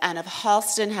says, and if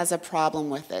Halston has a problem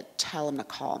with it, tell him to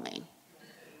call me.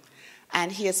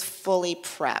 And he is fully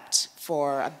prepped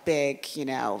for a big,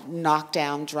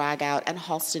 knockdown, drag out, and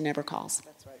Halston never calls.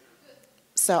 That's right.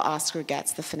 So Oscar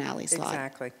gets the finale slot.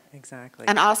 Exactly.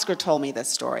 And Oscar told me this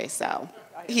story, so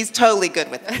he's totally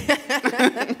good with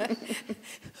it.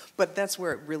 But that's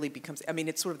where it really becomes,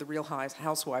 it's sort of the Real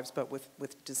Housewives, but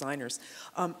with designers.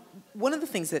 One of the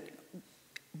things that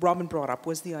Robin brought up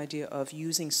was the idea of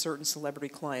using certain celebrity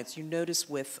clients. You notice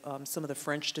with some of the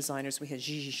French designers, we had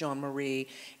Gigi Jean-Marie,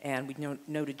 and we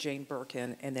noted Jane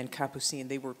Birkin, and then Capucine.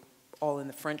 They were all in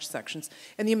the French sections,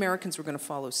 and the Americans were going to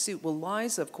follow suit. Well,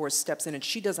 Liza, of course, steps in, and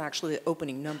she does actually the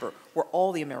opening number, where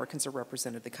all the Americans are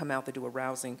represented. They come out, they do a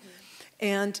rousing.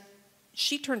 And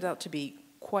she turned out to be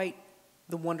quite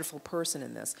the wonderful person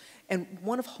in this. And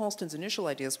one of Halston's initial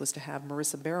ideas was to have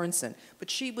Marissa Berenson, but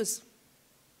she was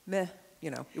meh.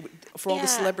 For all the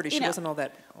celebrities, she wasn't all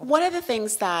that. One of the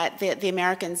things that the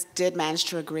Americans did manage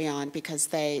to agree on, because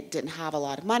they didn't have a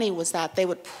lot of money, was that they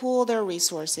would pool their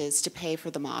resources to pay for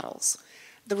the models.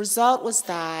 The result was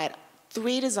that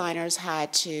 3 designers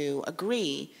had to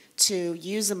agree to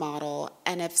use a model,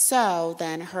 and if so,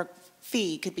 then her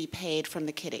fee could be paid from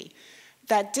the kitty.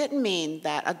 That didn't mean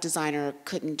that a designer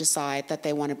couldn't decide that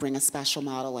they want to bring a special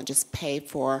model and just pay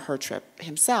for her trip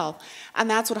himself, and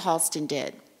that's what Halston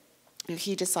did.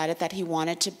 He decided that he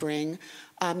wanted to bring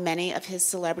many of his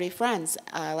celebrity friends,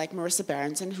 like Marissa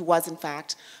Berenson, who was in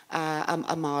fact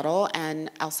a model,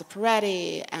 and Elsa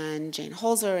Peretti, and Jane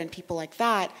Holzer, and people like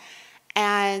that.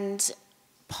 And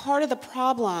part of the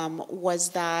problem was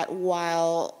that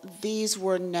while these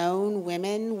were known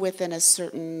women within a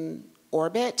certain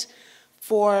orbit,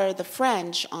 for the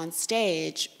French on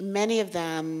stage, many of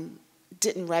them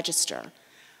didn't register.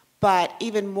 But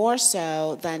even more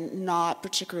so than not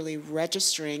particularly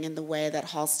registering in the way that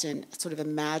Halston sort of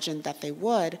imagined that they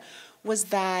would, was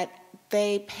that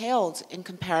they paled in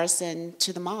comparison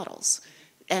to the models,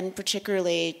 and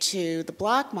particularly to the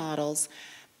black models,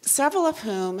 several of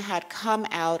whom had come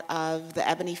out of the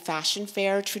Ebony Fashion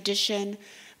Fair tradition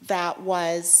that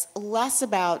was less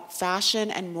about fashion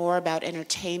and more about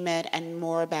entertainment and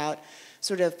more about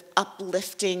sort of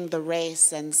uplifting the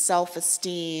race and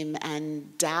self-esteem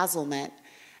and dazzlement.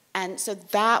 And so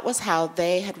that was how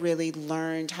they had really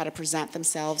learned how to present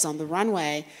themselves on the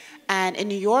runway. And in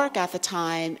New York at the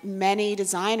time, many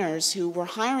designers who were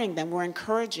hiring them were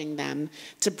encouraging them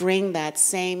to bring that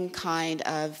same kind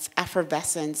of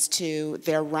effervescence to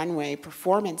their runway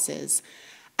performances.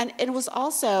 And it was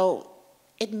also,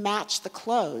 it matched the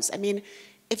clothes. I mean,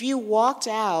 if you walked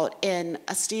out in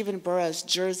a Stephen Burrows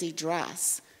jersey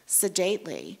dress,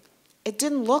 sedately, it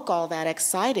didn't look all that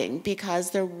exciting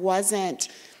because it wasn't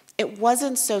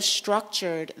so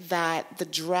structured that the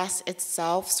dress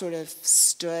itself sort of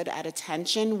stood at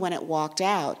attention when it walked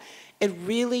out. It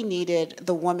really needed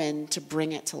the woman to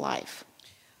bring it to life.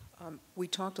 We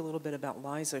talked a little bit about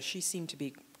Liza. She seemed to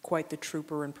be quite the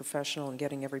trooper and professional and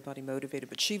getting everybody motivated,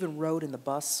 but she even rode in the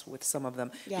bus with some of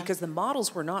them because the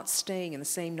models were not staying in the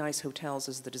same nice hotels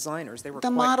as the designers. They were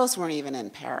models weren't even in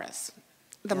Paris.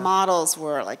 The models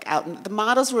were like the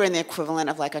models were in the equivalent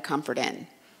of like a Comfort Inn.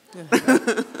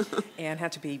 And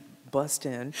had to be bussed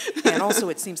in. And also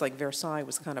it seems like Versailles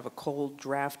was kind of a cold,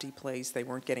 drafty place. They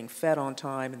weren't getting fed on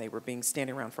time, and they were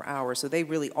standing around for hours. So they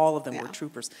really, all of them were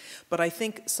troopers. But I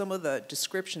think some of the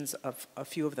descriptions of a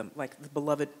few of them, like the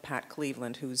beloved Pat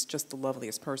Cleveland, who's just the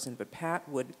loveliest person, but Pat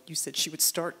you said she would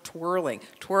start twirling,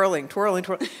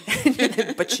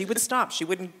 but she would stop. She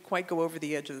wouldn't quite go over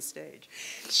the edge of the stage.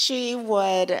 She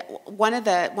would, one of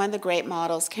the great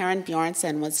models, Karen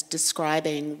Bjornson, was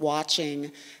describing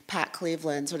watching Pat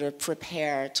Cleveland sort of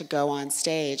prepare to go on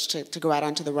stage, to go out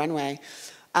onto the runway,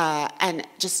 and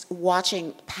just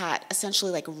watching Pat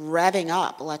essentially like revving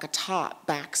up like a top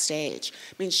backstage.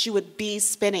 I mean, she would be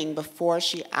spinning before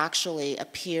she actually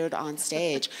appeared on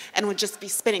stage and would just be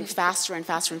spinning faster and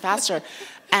faster and faster.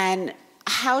 And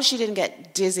how she didn't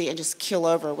get dizzy and just keel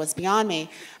over was beyond me.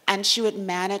 And she would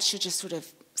manage to just sort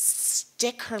of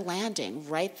stick her landing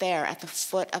right there at the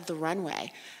foot of the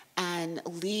runway and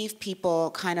leave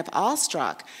people kind of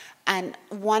awestruck. And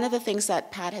one of the things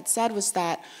that Pat had said was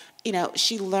that, you know,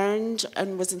 she learned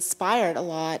and was inspired a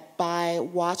lot by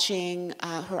watching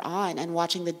her aunt and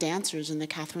watching the dancers in the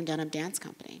Catherine Denham Dance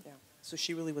Company. Yeah. So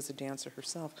she really was a dancer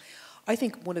herself. I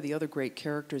think one of the other great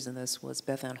characters in this was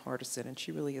Beth Ann Hardison, and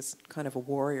she really is kind of a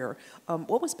warrior.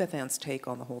 What was Beth Ann's take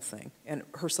on the whole thing and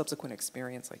her subsequent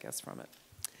experience, I guess, from it?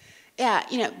 Yeah,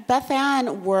 you know, Beth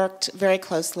Ann worked very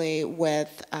closely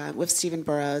with Stephen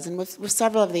Burrows and with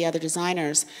several of the other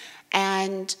designers.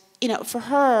 And, you know, for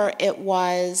her, it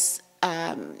was,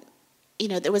 you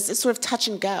know, there was a sort of touch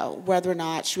and go whether or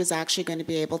not she was actually going to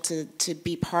be able to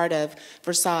be part of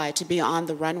Versailles, to be on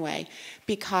the runway,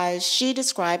 because she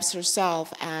describes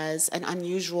herself as an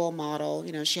unusual model.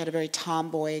 You know, she had a very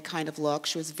tomboy kind of look.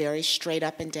 She was very straight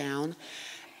up and down.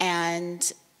 And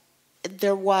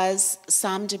there was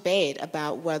some debate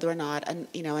about whether or not,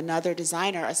 you know, another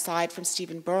designer aside from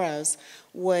Stephen Burrows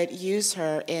would use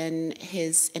her in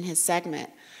his segment.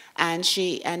 And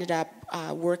she ended up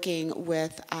working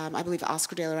with, I believe,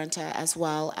 Oscar de la Renta as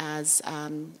well as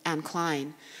Anne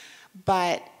Klein.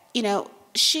 But, you know,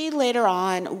 she later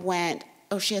on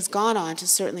she has gone on to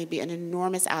certainly be an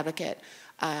enormous advocate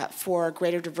for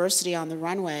greater diversity on the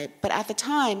runway. But at the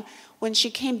time, when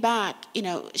she came back, you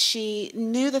know, she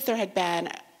knew that there had been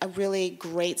a really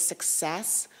great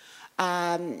success.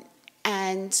 And,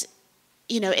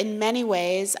 you know, in many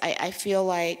ways, I feel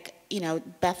like, you know,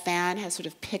 Beth Ann has sort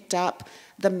of picked up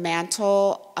the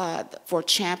mantle for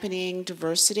championing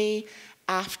diversity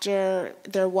after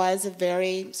there was a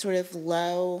very sort of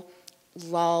lull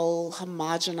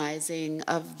homogenizing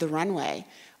of the runway,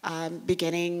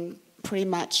 beginning pretty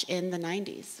much in the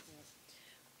 90s.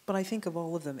 But I think of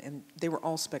all of them, and they were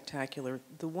all spectacular,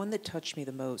 the one that touched me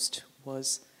the most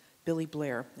was Billie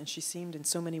Blair, and she seemed in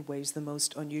so many ways the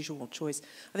most unusual choice.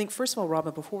 I think, first of all,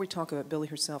 Robin, before we talk about Billie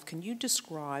herself, can you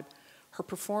describe her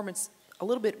performance a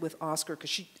little bit with Oscar,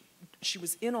 because she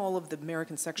was in all of the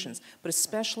American sections, but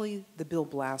especially the Bill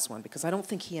Blass one, because I don't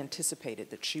think he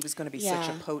anticipated that she was going to be such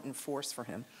a potent force for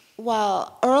him.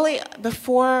 Well,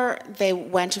 before they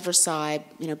went to Versailles,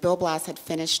 you know, Bill Blass had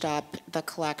finished up the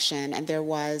collection, and there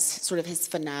was sort of his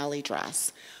finale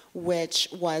dress, which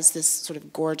was this sort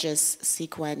of gorgeous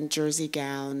sequin jersey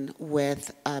gown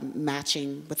with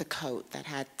matching with a coat that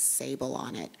had sable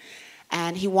on it.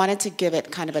 And he wanted to give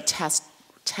it kind of a test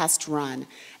run.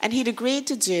 And he'd agreed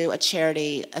to do a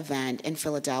charity event in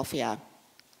Philadelphia.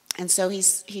 And so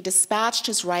he dispatched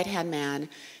his right-hand man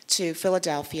to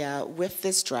Philadelphia with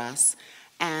this dress,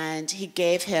 and he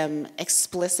gave him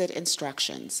explicit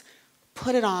instructions.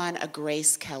 Put it on a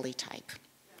Grace Kelly type.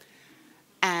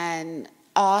 And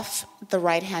off the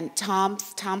right-hand, Tom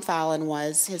Fallon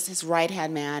was his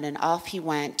right-hand man, and off he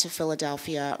went to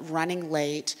Philadelphia, running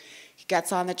late. He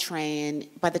gets on the train.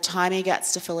 By the time he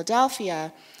gets to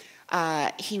Philadelphia,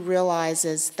 he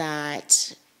realizes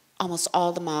that almost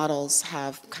all the models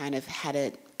have kind of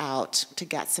headed out to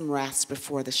get some rest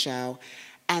before the show.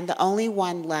 And the only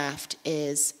one left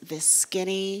is this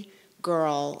skinny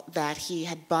girl that he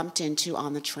had bumped into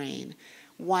on the train,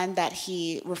 one that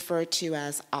he referred to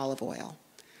as Olive Oil.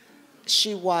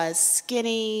 She was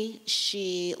skinny.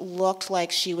 She looked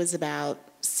like she was about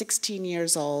 16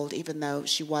 years old, even though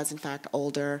she was, in fact,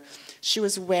 older. She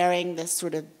was wearing this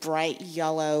sort of bright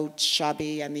yellow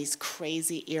chubby and these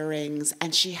crazy earrings,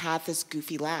 and she had this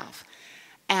goofy laugh.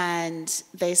 And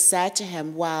they said to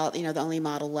him, well, you know, the only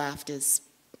model left is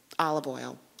Olive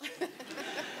Oil.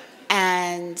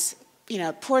 And, you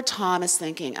know, poor Tom is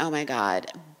thinking, oh my God,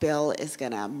 Bill is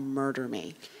gonna murder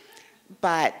me.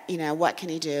 But, you know, what can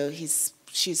he do?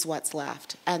 She's what's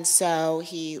left. And so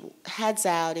he heads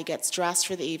out, he gets dressed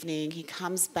for the evening, he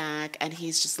comes back, and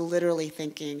he's just literally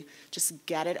thinking, just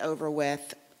get it over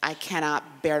with. I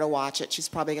cannot bear to watch it. She's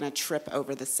probably gonna trip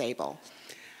over the sable.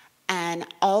 And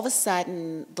all of a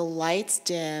sudden, the lights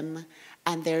dim,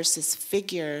 and there's this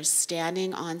figure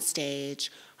standing on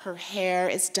stage. Her hair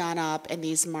is done up in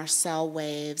these Marcel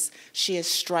waves. She is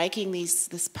striking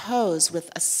this pose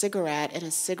with a cigarette in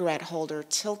a cigarette holder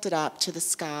tilted up to the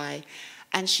sky.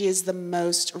 And she is the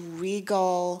most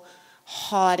regal,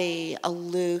 haughty,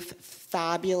 aloof,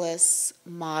 fabulous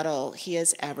model he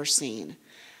has ever seen.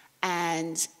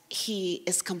 And he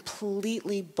is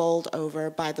completely bowled over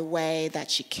by the way that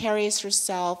she carries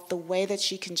herself, the way that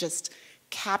she can just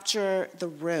capture the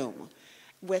room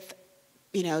with,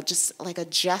 you know, just like a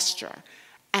gesture.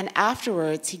 And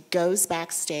afterwards, he goes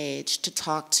backstage to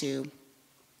talk to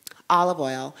Olive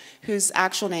Oil, whose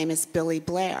actual name is Billy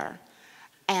Blair.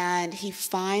 And he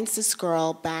finds this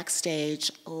girl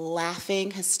backstage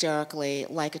laughing hysterically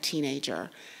like a teenager.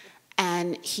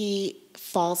 And he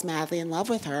falls madly in love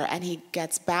with her. And he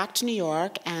gets back to New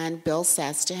York, and Bill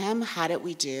says to him, how did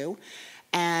we do?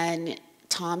 And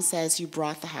Tom says, you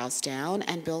brought the house down.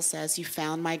 And Bill says, you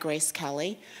found my Grace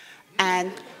Kelly.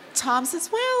 And Tom says,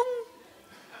 well,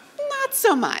 not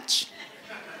so much.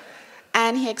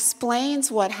 And he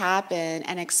explains what happened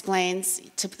and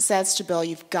says to Bill,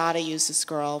 you've got to use this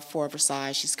girl for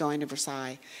Versailles. She's going to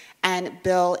Versailles. And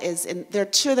Bill the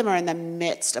two of them are in the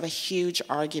midst of a huge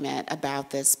argument about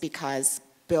this because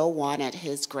Bill wanted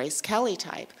his Grace Kelly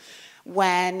type.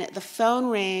 When the phone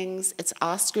rings, it's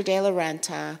Oscar de la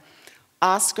Renta.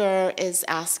 Oscar is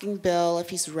asking Bill if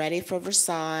he's ready for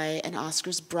Versailles, and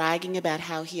Oscar's bragging about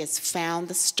how he has found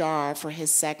the star for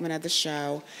his segment of the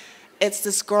show. It's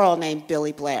this girl named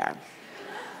Billy Blair.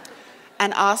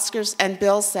 And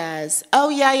Bill says, oh,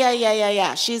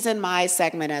 yeah, she's in my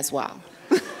segment as well.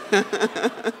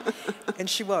 And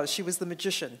she was the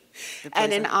magician.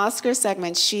 And in Oscar's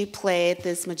segment, she played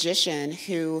this magician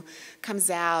who comes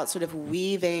out sort of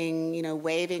weaving, you know,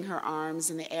 waving her arms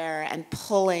in the air and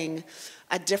pulling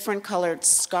a different colored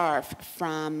scarf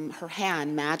from her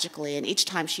hand magically. And each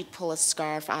time she'd pull a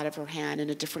scarf out of her hand in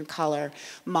a different color,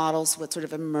 models would sort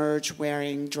of emerge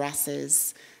wearing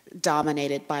dresses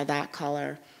dominated by that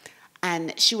color.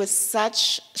 And she was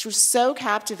so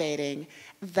captivating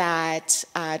that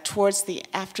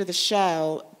after the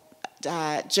show,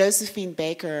 Josephine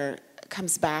Baker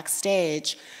comes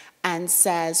backstage and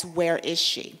says, where is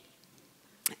she?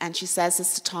 And she says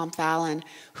this to Tom Fallon,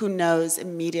 who knows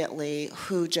immediately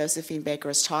who Josephine Baker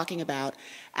is talking about.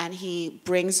 And he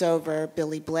brings over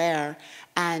Billy Blair.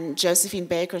 And Josephine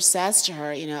Baker says to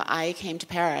her, you know, I came to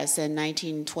Paris in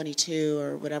 1922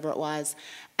 or whatever it was,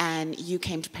 and you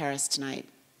came to Paris tonight.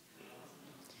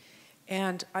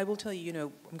 And I will tell you, you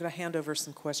know, I'm going to hand over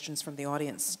some questions from the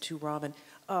audience to Robin.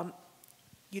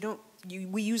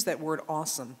 We use that word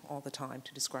awesome all the time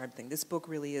to describe things. This book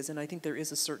really is, and I think there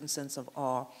is a certain sense of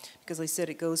awe, because I said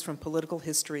it goes from political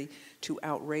history to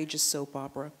outrageous soap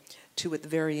opera to, at the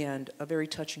very end, a very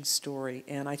touching story.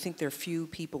 And I think there are few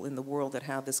people in the world that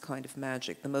have this kind of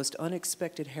magic. The most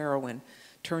unexpected heroine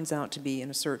turns out to be, in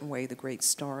a certain way, the great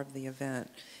star of the event.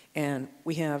 And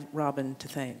we have Robin to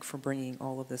thank for bringing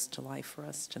all of this to life for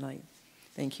us tonight.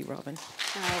 Thank you, Robin.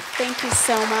 Thank you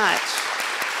so much.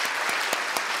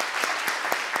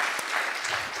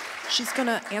 She's going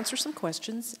to answer some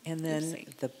questions, and then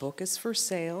the book is for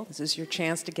sale. This is your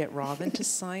chance to get Robin to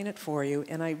sign it for you,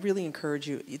 and I really encourage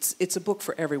you. It's a book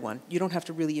for everyone. You don't have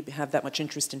to really have that much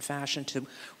interest in fashion to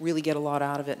really get a lot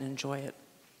out of it and enjoy it.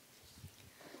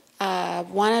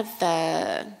 One of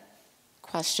the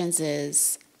questions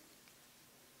is,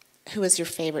 who is your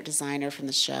favorite designer from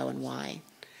the show and why?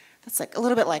 That's like a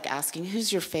little bit like asking,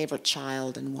 who's your favorite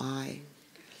child and why?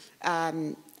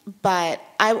 But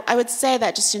I would say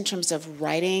that just in terms of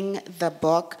writing the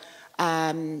book,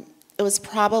 it was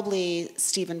probably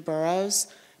Stephen Burrows,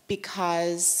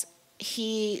 because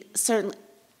he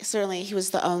certainly he was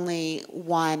the only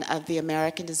one of the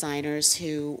American designers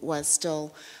who was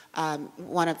still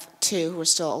one of two who were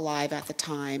still alive at the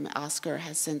time. Oscar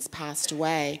has since passed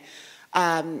away.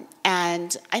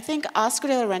 And I think Oscar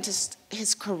de la Renta's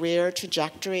his career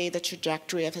trajectory, the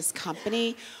trajectory of his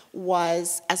company,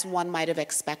 was as one might have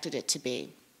expected it to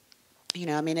be. You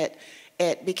know, I mean,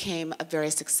 it became a very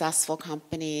successful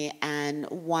company, and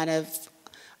one of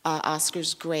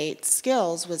Oscar's great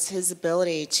skills was his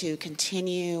ability to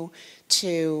continue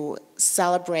to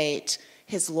celebrate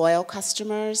his loyal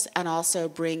customers and also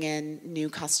bring in new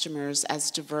customers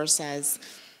as diverse as,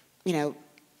 you know,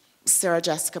 Sarah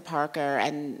Jessica Parker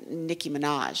and Nicki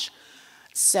Minaj.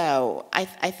 So I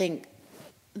think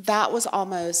that was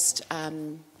almost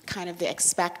kind of the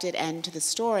expected end to the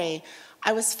story.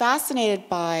 I was fascinated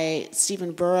by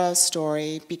Stephen Burrows'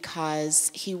 story because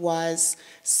he was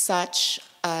such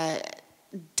a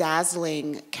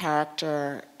dazzling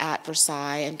character at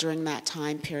Versailles and during that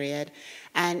time period.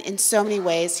 And in so many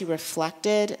ways, he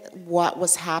reflected what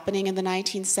was happening in the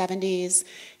 1970s.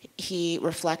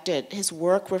 His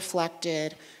work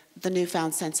reflected the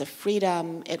newfound sense of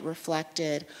freedom. It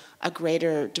reflected a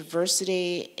greater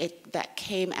diversity that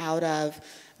came out of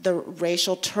the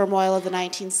racial turmoil of the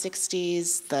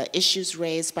 1960s, the issues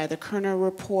raised by the Kerner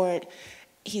Report.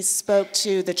 He spoke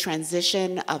to the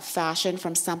transition of fashion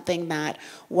from something that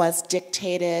was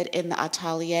dictated in the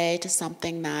atelier to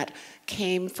something that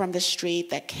came from the street,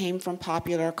 that came from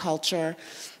popular culture.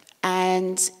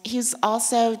 And he's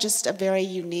also just a very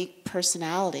unique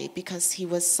personality because he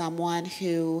was someone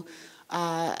who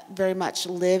very much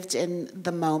lived in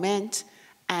the moment.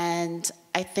 And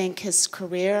I think his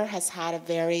career has had a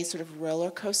very sort of roller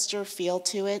coaster feel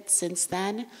to it since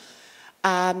then.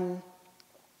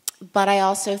 But I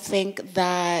also think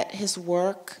that his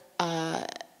work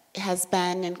has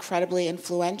been incredibly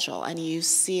influential, and you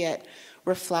see it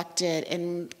reflected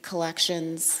in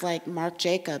collections like Marc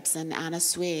Jacobs and Anna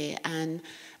Sui and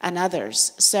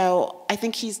others. So I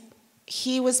think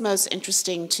he was most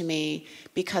interesting to me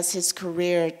because his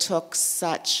career took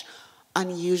such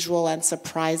unusual and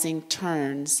surprising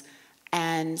turns,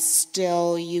 and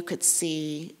still you could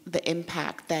see the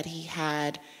impact that he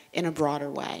had in a broader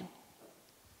way.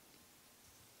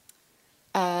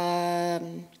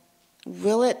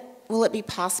 Will it be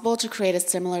possible to create a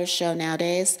similar show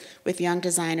nowadays with young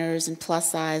designers and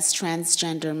plus-size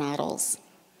transgender models?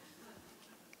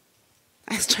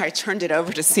 I turned it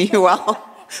over to see you all.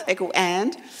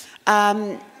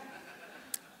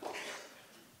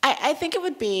 I think it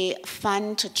would be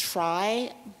fun to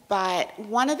try, but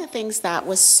one of the things that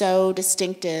was so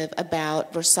distinctive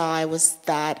about Versailles was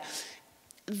that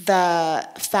the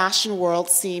fashion world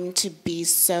seemed to be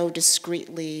so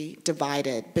discreetly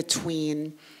divided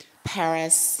between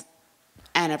Paris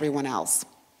and everyone else.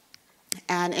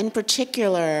 And in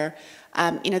particular,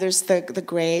 there's the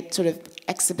great sort of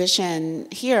exhibition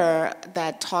here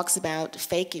that talks about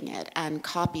faking it and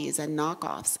copies and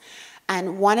knockoffs.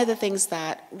 And one of the things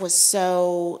that was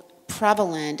so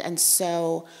prevalent and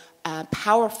so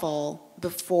powerful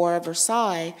before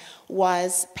Versailles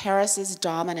was Paris's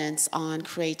dominance on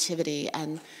creativity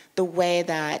and the way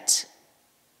that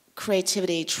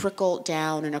creativity trickled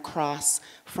down and across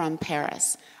from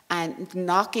Paris. And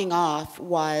knocking off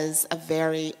was a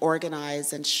very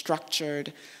organized and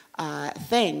structured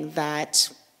thing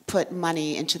that put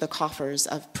money into the coffers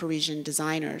of Parisian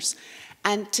designers.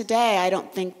 And today, I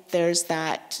don't think there's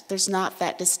not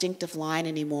that distinctive line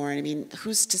anymore. I mean,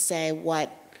 who's to say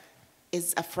what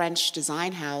is a French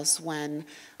design house when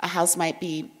a house might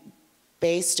be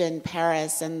based in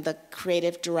Paris and the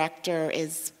creative director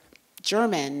is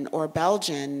German or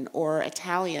Belgian or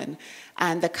Italian,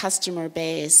 and the customer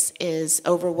base is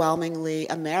overwhelmingly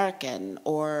American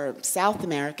or South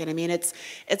American. I mean, it's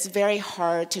very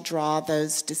hard to draw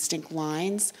those distinct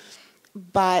lines,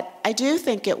 but I do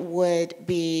think it would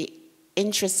be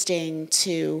interesting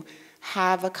to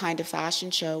have a kind of fashion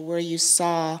show where you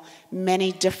saw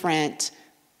many different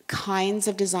kinds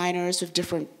of designers with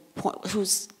different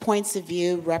whose points of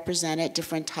view represented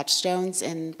different touchstones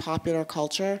in popular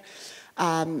culture.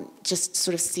 Just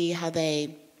sort of see how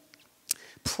they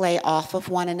play off of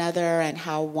one another and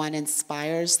how one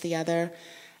inspires the other.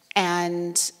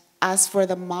 And as for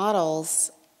the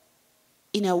models,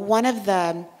 one of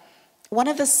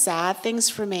the sad things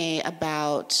for me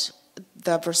about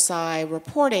the Versailles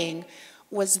reporting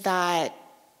was that,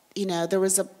 there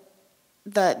was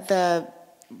the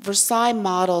Versailles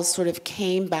models sort of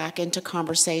came back into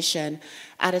conversation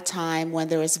at a time when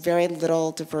there was very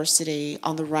little diversity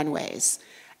on the runways.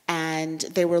 And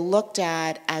they were looked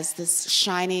at as this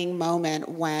shining moment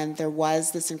when there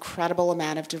was this incredible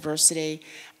amount of diversity,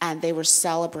 and they were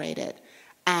celebrated.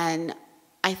 And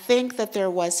I think that there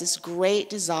was this great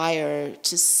desire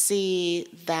to see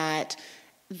that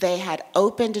they had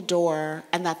opened a door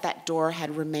and that that door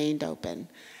had remained open.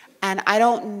 And I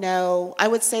don't know, I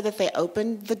would say that they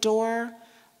opened the door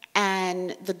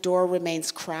and the door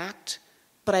remains cracked,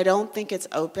 but I don't think it's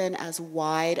open as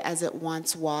wide as it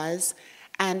once was.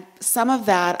 And some of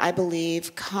that, I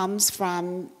believe, comes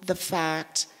from the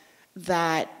fact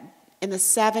that in the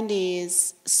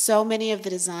 70s, so many of the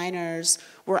designers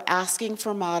were asking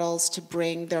for models to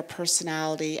bring their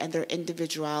personality and their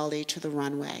individuality to the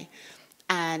runway.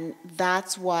 And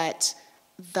that's what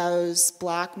those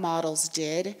black models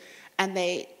did. And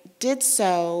they did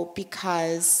so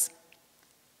because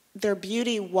their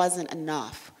beauty wasn't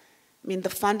enough. I mean, the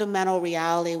fundamental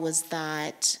reality was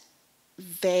that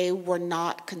they were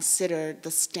not considered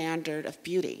the standard of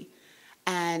beauty.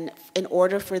 And in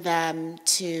order for them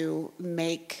to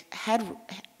make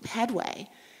headway,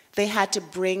 they had to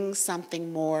bring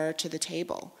something more to the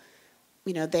table.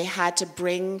 You know, they had to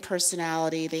bring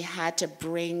personality, they had to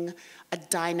bring a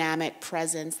dynamic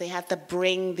presence, they had to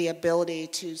bring the ability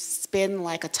to spin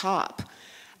like a top.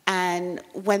 And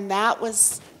when that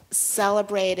was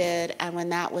celebrated and when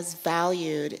that was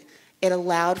valued, it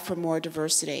allowed for more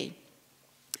diversity.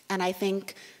 And I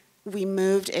think we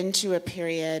moved into a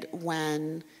period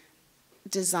when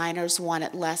designers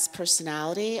wanted less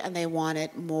personality and they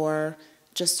wanted more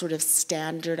just sort of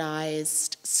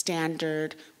standardized,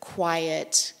 standard,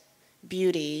 quiet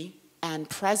beauty and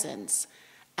presence.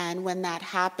 And when that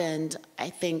happened, I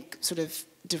think sort of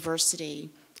diversity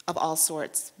of all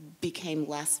sorts became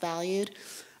less valued.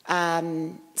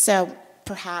 So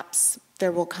perhaps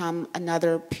there will come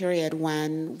another period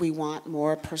when we want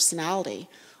more personality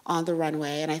on the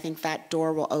runway, and I think that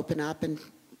door will open up and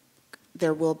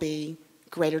there will be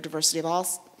greater diversity of all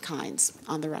kinds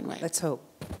on the runway. Let's hope.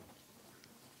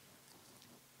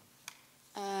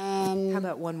 How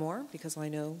about one more? Because I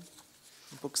know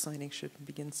book signing should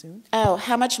begin soon. Oh,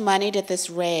 how much money did this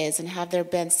raise, and have there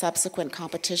been subsequent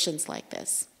competitions like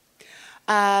this?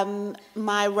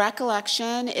 My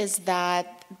recollection is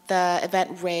that the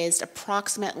event raised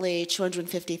approximately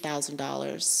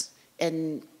 $250,000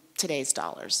 in today's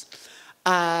dollars.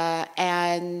 No,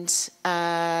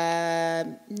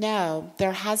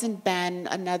 there hasn't been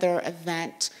another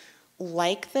event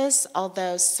like this,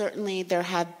 although certainly there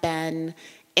have been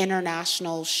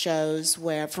international shows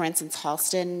where, for instance,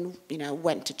 Halston,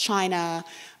 went to China.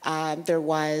 There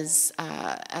was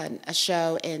a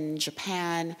show in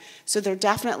Japan. So there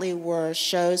definitely were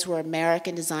shows where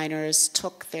American designers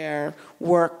took their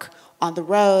work on the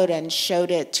road and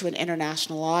showed it to an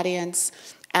international audience.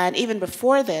 And even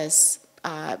before this,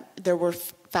 there were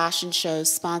fashion shows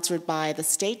sponsored by the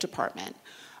State Department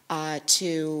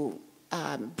to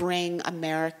bring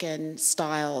American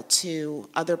style to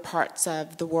other parts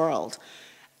of the world.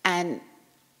 And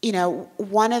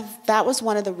that was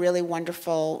one of the really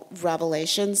wonderful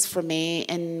revelations for me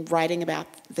in writing about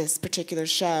this particular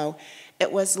show.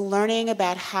 It was learning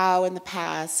about how in the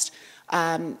past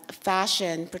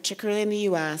fashion, particularly in the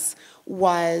US,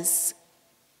 was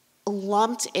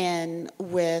lumped in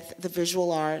with the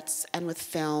visual arts and with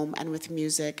film and with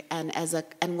music, and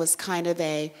was kind of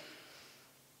a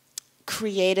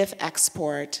creative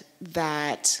export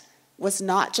that was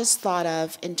not just thought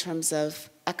of in terms of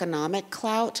economic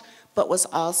clout, but was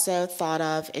also thought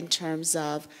of in terms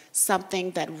of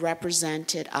something that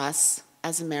represented us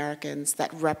as Americans,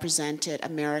 that represented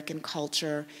American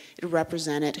culture, it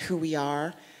represented who we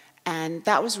are. And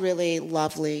that was really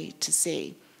lovely to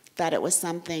see, that it was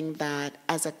something that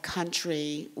as a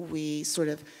country we sort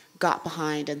of got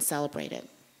behind and celebrated.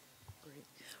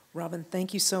 Robin,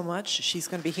 thank you so much. She's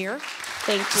going to be here.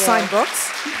 Thank you. Sign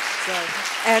books. So,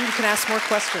 and you can ask more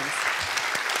questions.